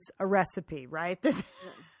constitutes a recipe, right?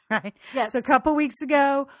 Right. Yes. So a couple weeks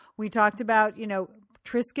ago, we talked about,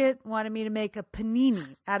 Triscuit wanted me to make a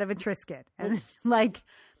panini out of a Triscuit. And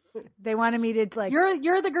They wanted me to like.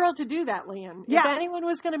 You're the girl to do that, Leanne. Yeah. If anyone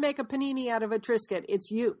was going to make a panini out of a Triscuit,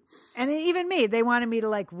 it's you. And even me, they wanted me to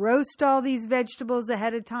like roast all these vegetables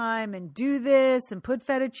ahead of time and do this and put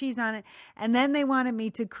feta cheese on it. And then they wanted me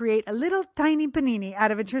to create a little tiny panini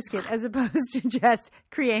out of a Triscuit as opposed to just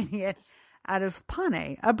creating it out of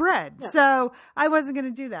pane, a bread. Yeah. So I wasn't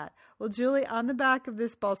going to do that. Well, Julie, on the back of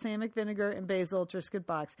this balsamic vinegar and basil Triscuit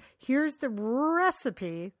box, here's the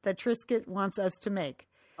recipe that Triscuit wants us to make.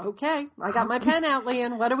 Okay, I got my pen out,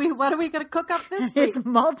 Leanne. What are we going to cook up this week? It's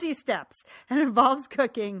multi-steps and involves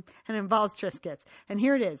cooking and involves Triscuits. And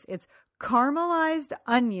here it is. It's caramelized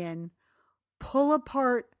onion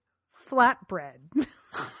pull-apart flatbread.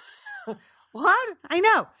 What? I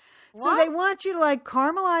know. What? So they want you to like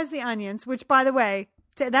caramelize the onions, which, by the way,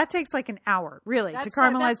 that takes like an hour, really, to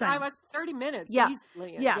caramelize onions. I was 30 minutes. Yeah.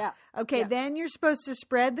 Easily. Yeah. Okay. Yeah. Then you're supposed to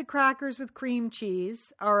spread the crackers with cream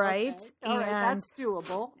cheese. All right. Okay. All right. That's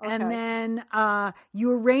doable. Okay. And then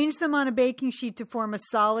you arrange them on a baking sheet to form a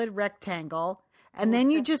solid rectangle. And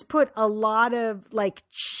then you just put a lot of like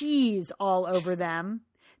cheese all over them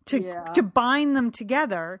to bind them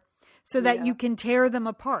together so that you can tear them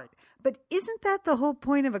apart. But isn't that the whole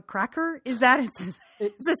point of a cracker? Is that it's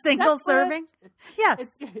a single serving? Yes.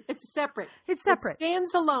 It's separate. It's separate. It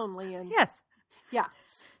stands alone, Leanne. Yes. Yeah.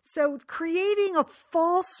 So creating a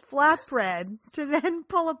false flatbread to then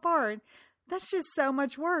pull apart, that's just so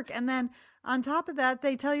much work. And then on top of that,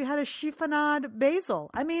 they tell you how to chiffonade basil.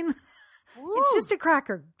 I mean, it's just a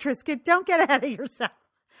cracker, Triscuit. Don't get ahead of yourself.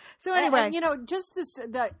 So anyway, and, just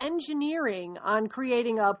the engineering on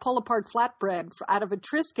creating a pull-apart flatbread out of a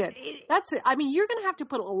Triscuit. That's it. I mean, you're going to have to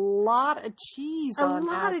put a lot of cheese on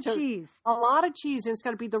that. A lot of cheese, and it's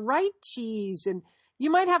got to be the right cheese, and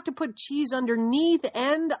you might have to put cheese underneath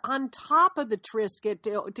and on top of the Triscuit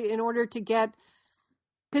in order to get.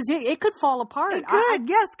 Because it could fall apart. It could,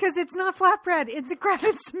 yes, because it's not flatbread. It's a cracker.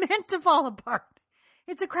 It's meant to fall apart.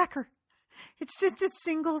 It's a cracker. It's just a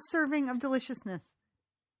single serving of deliciousness.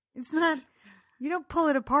 It's not, you don't pull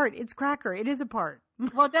it apart. It's cracker. It is apart.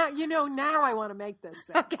 Well, now I want to make this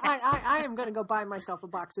thing. Okay. I am going to go buy myself a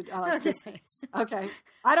box of Triscuits. Okay.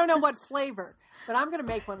 I don't know what flavor, but I'm going to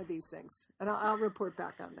make one of these things, and I'll report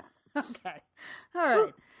back on that. Okay. All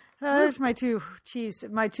right. There's my two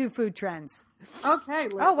food trends. Okay.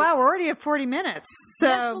 Oh, wow. We're already at 40 minutes. So,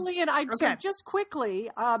 yes, well, Leanne, so just quickly,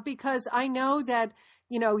 because I know that,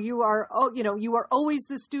 you are always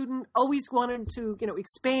the student, always wanted to,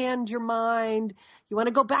 expand your mind. You want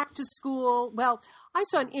to go back to school. Well, I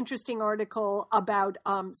saw an interesting article about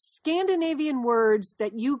Scandinavian words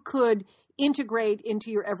that you could integrate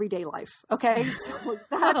into your everyday life. Okay.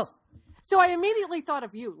 So I immediately thought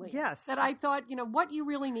of you, Lee. Yes. That I thought, what you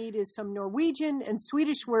really need is some Norwegian and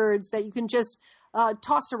Swedish words that you can just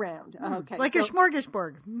toss around. Okay. Like a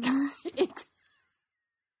smorgasbord.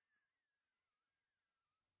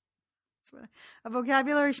 A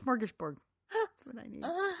vocabulary smorgasbord. That's what I need.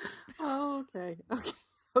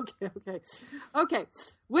 Okay.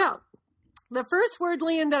 Well, the first word,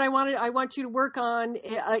 Leanne, that I want you to work on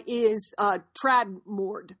is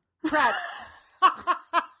tradmord. Trad.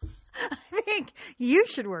 I think you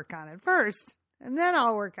should work on it first, and then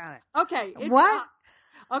I'll work on it. Okay. What?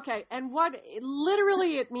 Okay, and what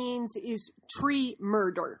literally it means is tree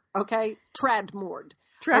murder. Okay, tradmord.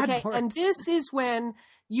 Okay, and this is when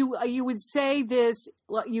you would say this.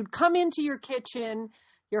 You'd come into your kitchen.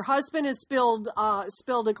 Your husband has spilled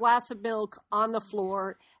a glass of milk on the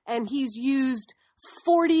floor, and he's used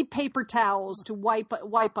 40 paper towels to wipe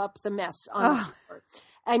up the mess on the floor.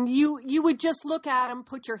 And you would just look at him,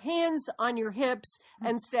 put your hands on your hips,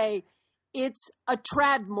 and say, "It's a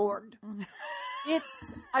tradmord.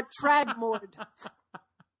 It's a tradmord."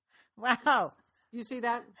 Wow. You see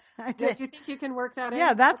that? I did. Do you think you can work that in?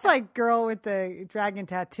 Yeah, that's like girl with the dragon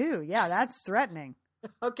tattoo. Yeah, that's threatening.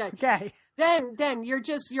 Okay. Then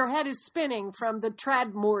your head is spinning from the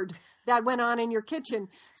tradmord that went on in your kitchen.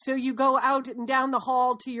 So you go out and down the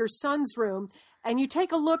hall to your son's room, and you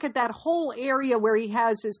take a look at that whole area where he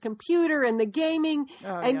has his computer and the gaming,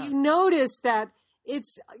 you notice that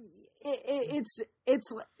it's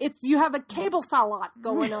you have a cable salad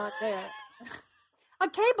going on there. A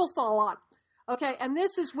cable salad. Okay, and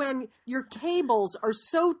this is when your cables are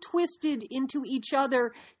so twisted into each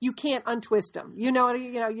other you can't untwist them. You've got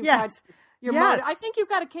your motor. I think you've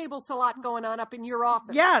got a cable salad going on up in your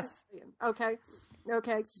office. Yes. Okay.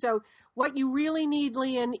 So what you really need,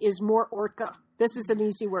 Leanne, is more orca. This is an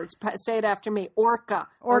easy word. Say it after me. Orca.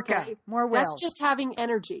 Okay? More will. That's just having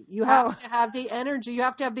energy. You have to have the energy. You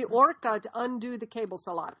have to have the orca to undo the cable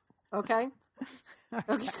salad. Okay?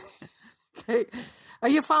 Okay. Are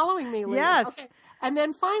you following me, Leanne? Yes. Okay. And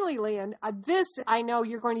then finally, Leanne, this, I know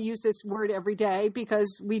you're going to use this word every day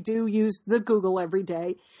because we do use the Google every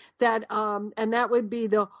day. That, and that would be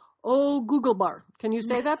the Google bar. Can you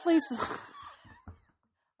say that, please?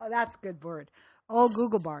 Oh, that's a good word.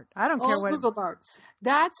 Google bar. I don't care what. Google bar.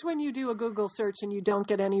 That's when you do a Google search and you don't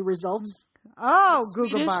get any results.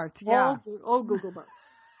 Google bar. Yeah. Google bar.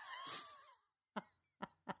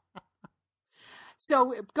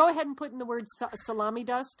 So go ahead and put in the word salami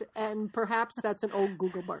dust, and perhaps that's an old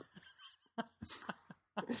Google bar.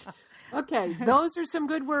 Okay, those are some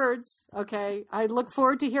good words. Okay, I look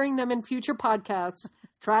forward to hearing them in future podcasts.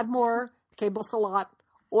 Tradmore, Cable Salat,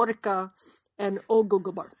 Orca, and old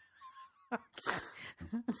Google bar.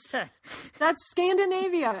 Okay. That's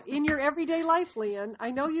Scandinavia in your everyday life, Leanne.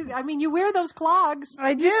 I know you. I mean, you wear those clogs.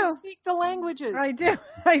 I do. You should speak the languages. I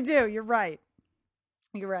do. You're right.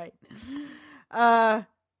 All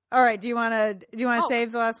right. Do you want to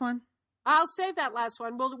save the last one? I'll save that last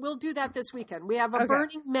one. We'll do that this weekend. We have a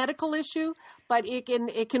burning medical issue, but it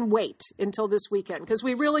can wait until this weekend because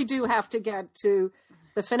we really do have to get to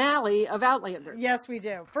the finale of Outlander. Yes, we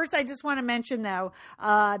do. First, I just want to mention, though,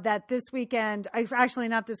 that this weekend, actually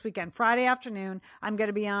not this weekend, Friday afternoon, I'm going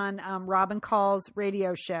to be on Robin Call's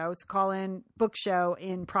radio show. It's a call-in book show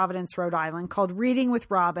in Providence, Rhode Island called Reading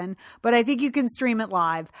with Robin, but I think you can stream it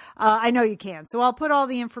live. I know you can. So I'll put all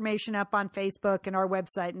the information up on Facebook and our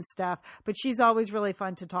website and stuff, but she's always really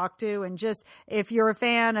fun to talk to. And just if you're a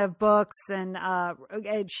fan of books, and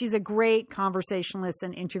she's a great conversationalist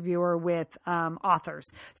and interviewer with authors.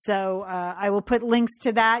 So I will put links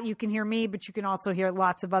to that. You can hear me, but you can also hear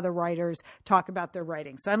lots of other writers talk about their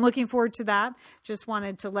writing. So I'm looking forward to that. Just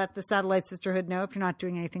wanted to let the Satellite Sisterhood know if you're not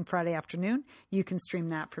doing anything Friday afternoon, you can stream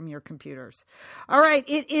that from your computers. All right.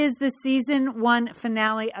 It is the season 1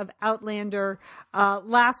 finale of Outlander.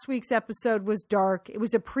 Last week's episode was dark. It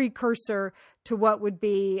was a precursor to what would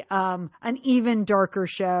be an even darker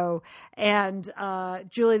show. And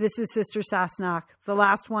Julie, this is Sister Sassenach, the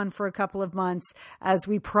last one for a couple of months as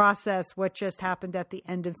we process what just happened at the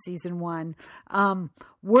end of season 1.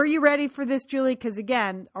 Were you ready for this, Julie? Because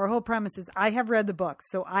again, our whole premise is I have read the book,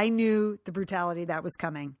 so I knew the brutality that was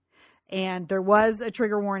coming. And there was a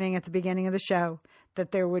trigger warning at the beginning of the show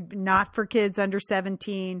that there would be not for kids under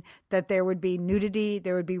 17, that there would be nudity,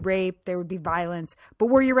 there would be rape, there would be violence. But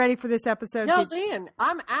were you ready for this episode? No, Leanne,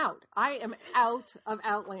 I'm out. I am out of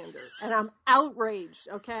Outlander, and I'm outraged,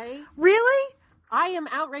 okay? Really? I am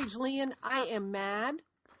outraged, Leanne. I am mad.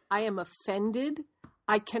 I am offended.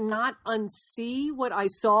 I cannot unsee what I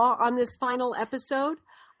saw on this final episode.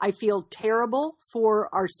 I feel terrible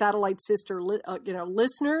for our Satellite Sister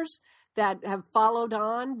listeners that have followed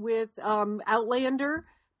on with Outlander,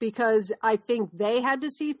 because I think they had to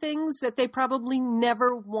see things that they probably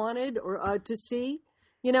never wanted or to see,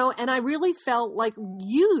 and I really felt like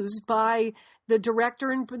used by the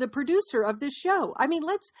director and the producer of this show. I mean,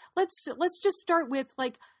 let's just start with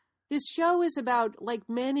this show is about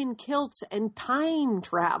men in kilts and time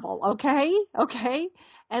travel. Okay.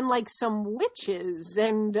 And some witches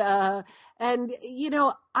and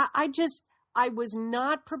I was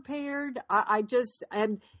not prepared.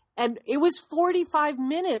 And it was 45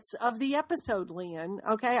 minutes of the episode, Leanne.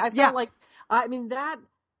 Okay. I felt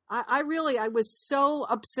I was so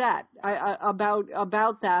upset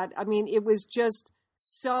about that. I mean, it was just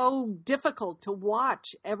so difficult to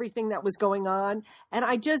watch everything that was going on. And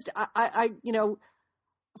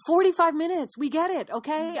 45 minutes, we get it.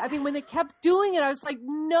 Okay. I mean, when they kept doing it, I was like,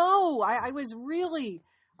 no, I was really,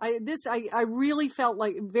 I really felt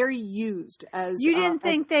like very used as. You didn't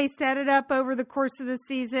think they set it up over the course of the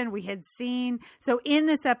season? We had seen. So in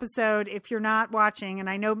this episode, if you're not watching, and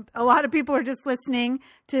I know a lot of people are just listening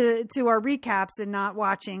to our recaps and not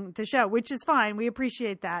watching the show, which is fine. We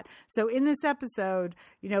appreciate that. So in this episode,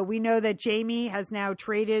 we know that Jamie has now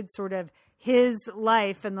traded sort of his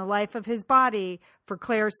life and the life of his body for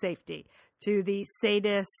Claire's safety to the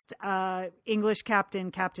sadist English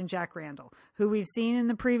Captain Jack Randall, who we've seen in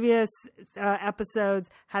the previous episodes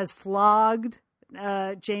has flogged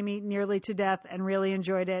Jamie nearly to death and really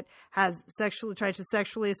enjoyed it, has tried to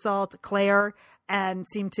sexually assault Claire and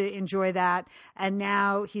seemed to enjoy that. And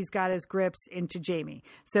now he's got his grips into Jamie.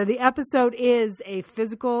 So the episode is a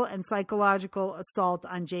physical and psychological assault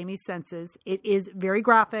on Jamie's senses. It is very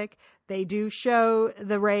graphic. They do show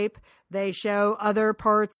the rape. They show other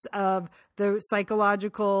parts of the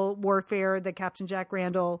psychological warfare that Captain Jack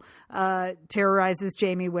Randall terrorizes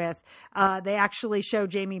Jamie with. They actually show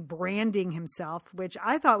Jamie branding himself, which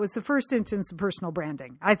I thought was the first instance of personal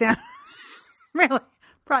branding. I thought, really,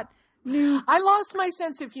 I lost my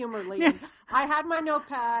sense of humor, Liam. I had my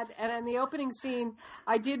notepad, and in the opening scene,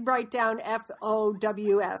 I did write down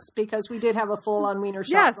FOWS because we did have a full-on wiener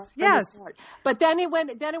shot from the start. But then it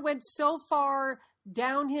went so far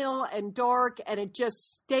downhill and dark, and it just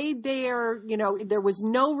stayed there. You know, there was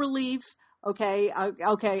no relief. Okay.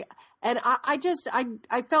 And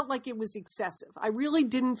I felt like it was excessive. I really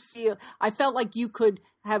didn't I felt like you could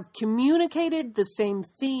have communicated the same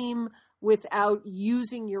theme without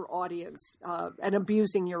using your audience and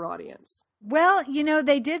abusing your audience. Well, you know,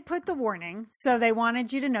 they did put the warning, so they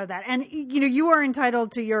wanted you to know that. And, you know, you are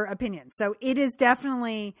entitled to your opinion. So it is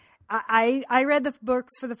definitely... I read the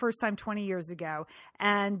books for the first time 20 years ago,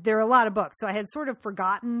 and there are a lot of books. So I had sort of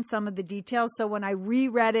forgotten some of the details. So when I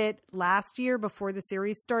reread it last year before the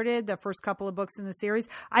series started, the first couple of books in the series,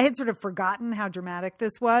 I had sort of forgotten how dramatic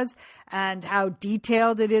this was and how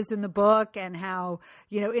detailed it is in the book, and how,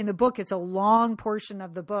 you know, in the book, it's a long portion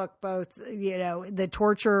of the book, both, you know, the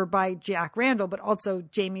torture by Jack Randall, but also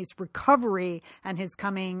Jamie's recovery and his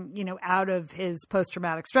coming, you know, out of his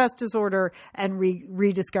post-traumatic stress disorder and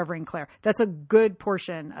rediscovering Claire. That's a good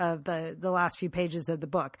portion of the last few pages of the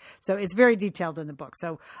book. So it's very detailed in the book.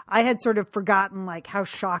 So I had sort of forgotten like how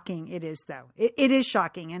shocking it is, though. It is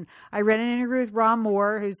shocking. And I read an interview with Ron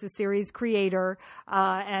Moore, who's the series creator,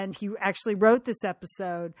 and he actually wrote this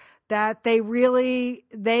episode, that they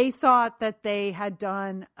thought that they had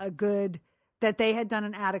done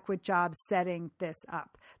an adequate job setting this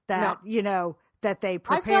up. You know, that they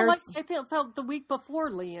prepared. I felt the week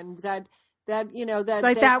before, Lian, that you know,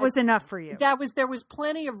 that was enough for you. There was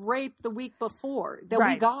plenty of rape the week before that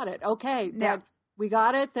we got it. Okay. We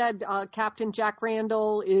got it that Captain Jack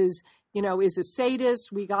Randall is a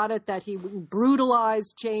sadist. We got it that he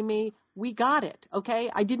brutalized Jamie. We got it. Okay.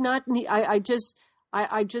 I did not need, I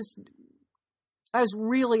was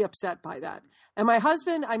really upset by that. And my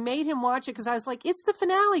husband, I made him watch it because I was like, it's the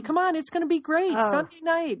finale. Come on. It's going to be great. Sunday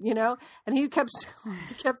night, you know? And he kept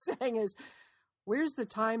saying where's the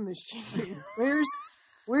time machine?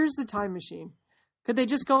 Where's the time machine? Could they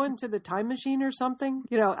just go into the time machine or something?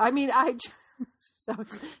 You know, I mean,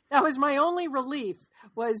 that was my only relief,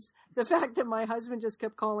 was the fact that my husband just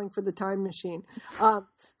kept calling for the time machine.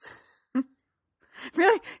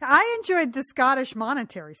 Really? I enjoyed the Scottish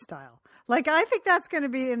monetary style. Like, I think that's going to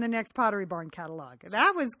be in the next Pottery Barn catalog.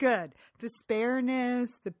 That was good. The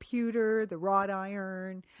spareness, the pewter, the wrought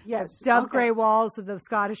iron, yes, the dove gray walls of the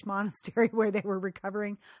Scottish monastery where they were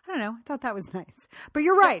recovering. I don't know. I thought that was nice. But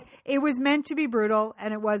you're right. Yes. It was meant to be brutal,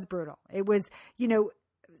 and it was brutal. It was, you know,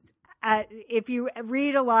 if you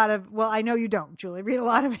read a lot of, well, I know you don't, Julie, read a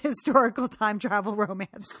lot of historical time travel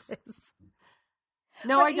romances.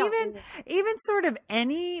 No, but I don't. Even sort of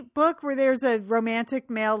any book where there's a romantic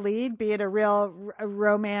male lead, be it a real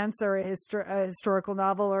romance or a historical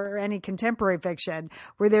novel or any contemporary fiction,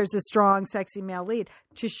 where there's a strong, sexy male lead,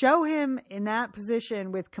 to show him in that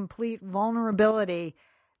position with complete vulnerability,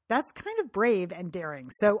 that's kind of brave and daring.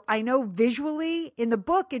 So I know visually in the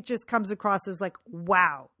book, it just comes across as like,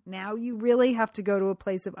 wow, now you really have to go to a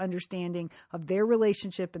place of understanding of their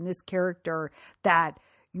relationship and this character that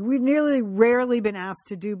we've rarely been asked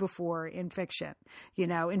to do before in fiction, you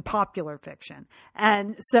know, in popular fiction.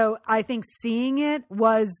 And so I think seeing it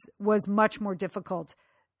was much more difficult.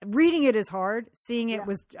 Reading it is hard. Seeing it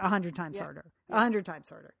was 100 times harder. 100 times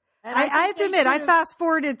harder. And I have to admit, I fast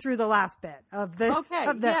forwarded through the last bit of the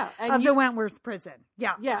the Wentworth prison.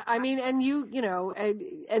 Yeah. Yeah. I mean, and you know,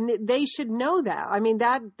 and they should know that. I mean,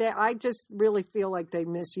 that I just really feel like they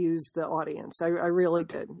misused the audience. I really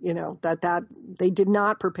did, you know, that they did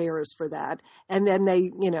not prepare us for that. And then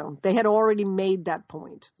they had already made that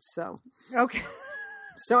point. So, okay.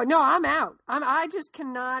 So no, I'm out. I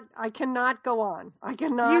cannot go on. I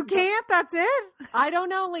cannot. You can't. That's it. I don't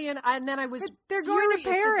know, Lian. And then I was. They're going to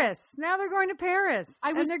Paris. Now they're going to Paris.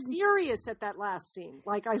 I was furious at that last scene.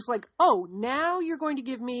 Like I was like, oh, now you're going to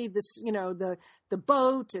give me this, you know, the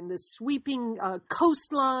boat and the sweeping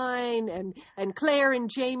coastline and Claire and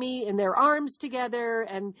Jamie in their arms together,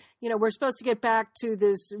 and you know we're supposed to get back to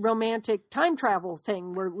this romantic time travel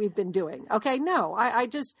thing where we've been doing. Okay, no, I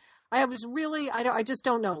just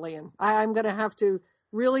don't know, Lian. I'm going to have to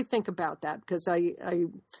really think about that because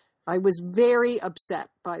I was very upset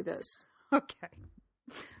by this. Okay.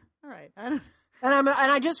 All right. And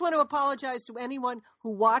I just want to apologize to anyone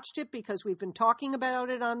who watched it because we've been talking about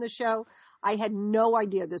it on the show. I had no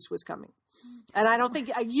idea this was coming. And I don't think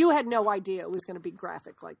you had no idea it was going to be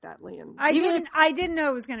graphic like that, Lian. I didn't know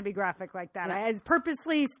it was going to be graphic like that. Yeah. I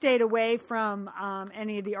purposely stayed away from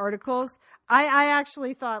any of the articles. I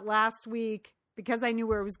actually thought last week, because I knew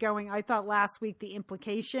where it was going, I thought last week the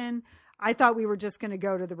implication I thought we were just going to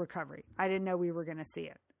go to the recovery. I didn't know we were going to see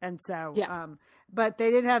it. And so, Yeah. But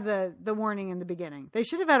they did have the warning in the beginning. They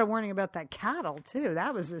should have had a warning about that cattle too.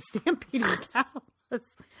 That was the stampeding cattle.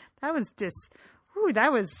 That was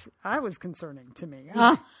concerning to me.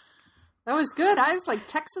 That was good. I was like,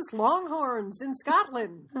 Texas Longhorns in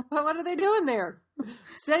Scotland. What are they doing there?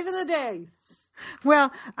 Saving the day.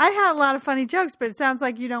 Well, I had a lot of funny jokes, but it sounds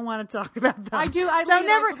like you don't want to talk about them. I do.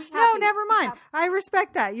 Never mind. I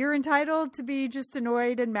respect that. You're entitled to be just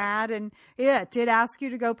annoyed and mad. And yeah, it did ask you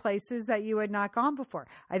to go places that you had not gone before.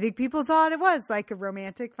 I think people thought it was like a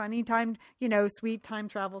romantic, funny time, sweet time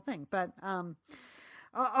travel thing. But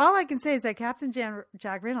all I can say is that Captain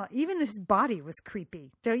Jack Randall, even his body was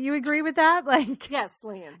creepy. Don't you agree with that? Like, yes,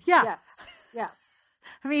 Lian. Yeah. Yes. Yeah.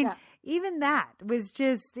 I mean, even that was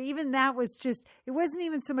just, it wasn't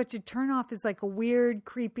even so much a turnoff as like a weird,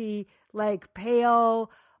 creepy, like pale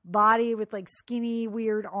body with like skinny,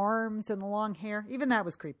 weird arms and the long hair. Even that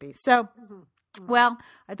was creepy. So, well,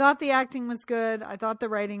 I thought the acting was good. I thought the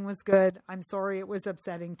writing was good. I'm sorry it was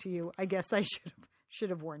upsetting to you. I guess I should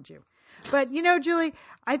have warned you. But, Julie,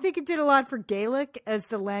 I think it did a lot for Gaelic as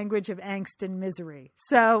the language of angst and misery.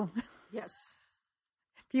 So, yes.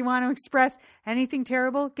 If you want to express anything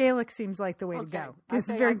terrible, Gaelic seems like the way to go. I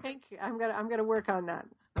think I'm gonna work on that.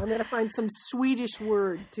 I'm gonna find some Swedish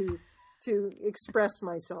word to express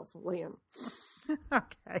myself, Liam.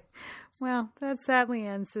 Okay. Well, that sadly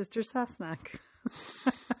ends Sister Sasnak.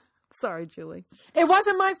 Sorry, Julie. It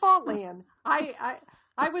wasn't my fault, Lian.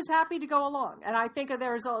 I was happy to go along, and I think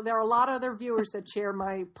there are a lot of other viewers that share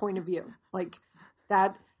my point of view, like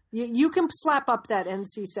that. You can slap up that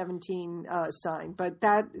NC-17 sign, but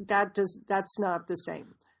that's not the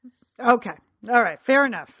same. Okay. All right. Fair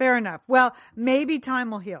enough. Well, maybe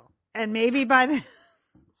time will heal. And maybe by the...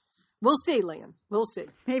 We'll see, Lian. We'll see.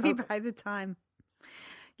 Maybe by the time...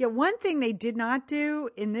 Yeah, one thing they did not do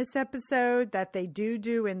in this episode that they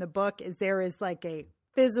do in the book is there is like a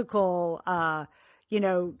physical,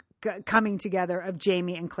 coming together of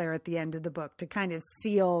Jamie and Claire at the end of the book to kind of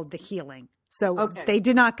seal the healing. So they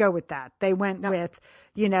did not go with that. They went with,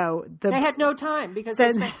 they had no time because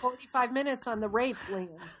they spent 45 minutes on the rape,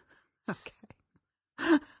 Liam. Okay.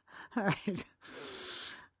 All right.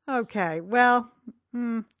 Okay. Well,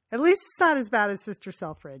 at least it's not as bad as Sister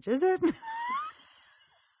Selfridge, is it?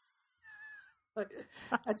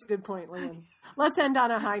 That's a good point, Liam. Let's end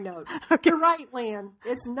on a high note. Okay. You're right, Liam.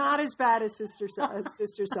 It's not as bad as Sister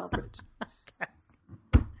Selfridge.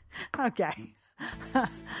 Okay.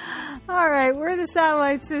 All right, we're the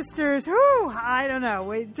Satellite Sisters. Whew, I don't know.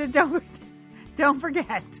 Wait, don't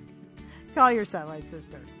forget. Call your Satellite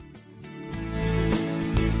Sister.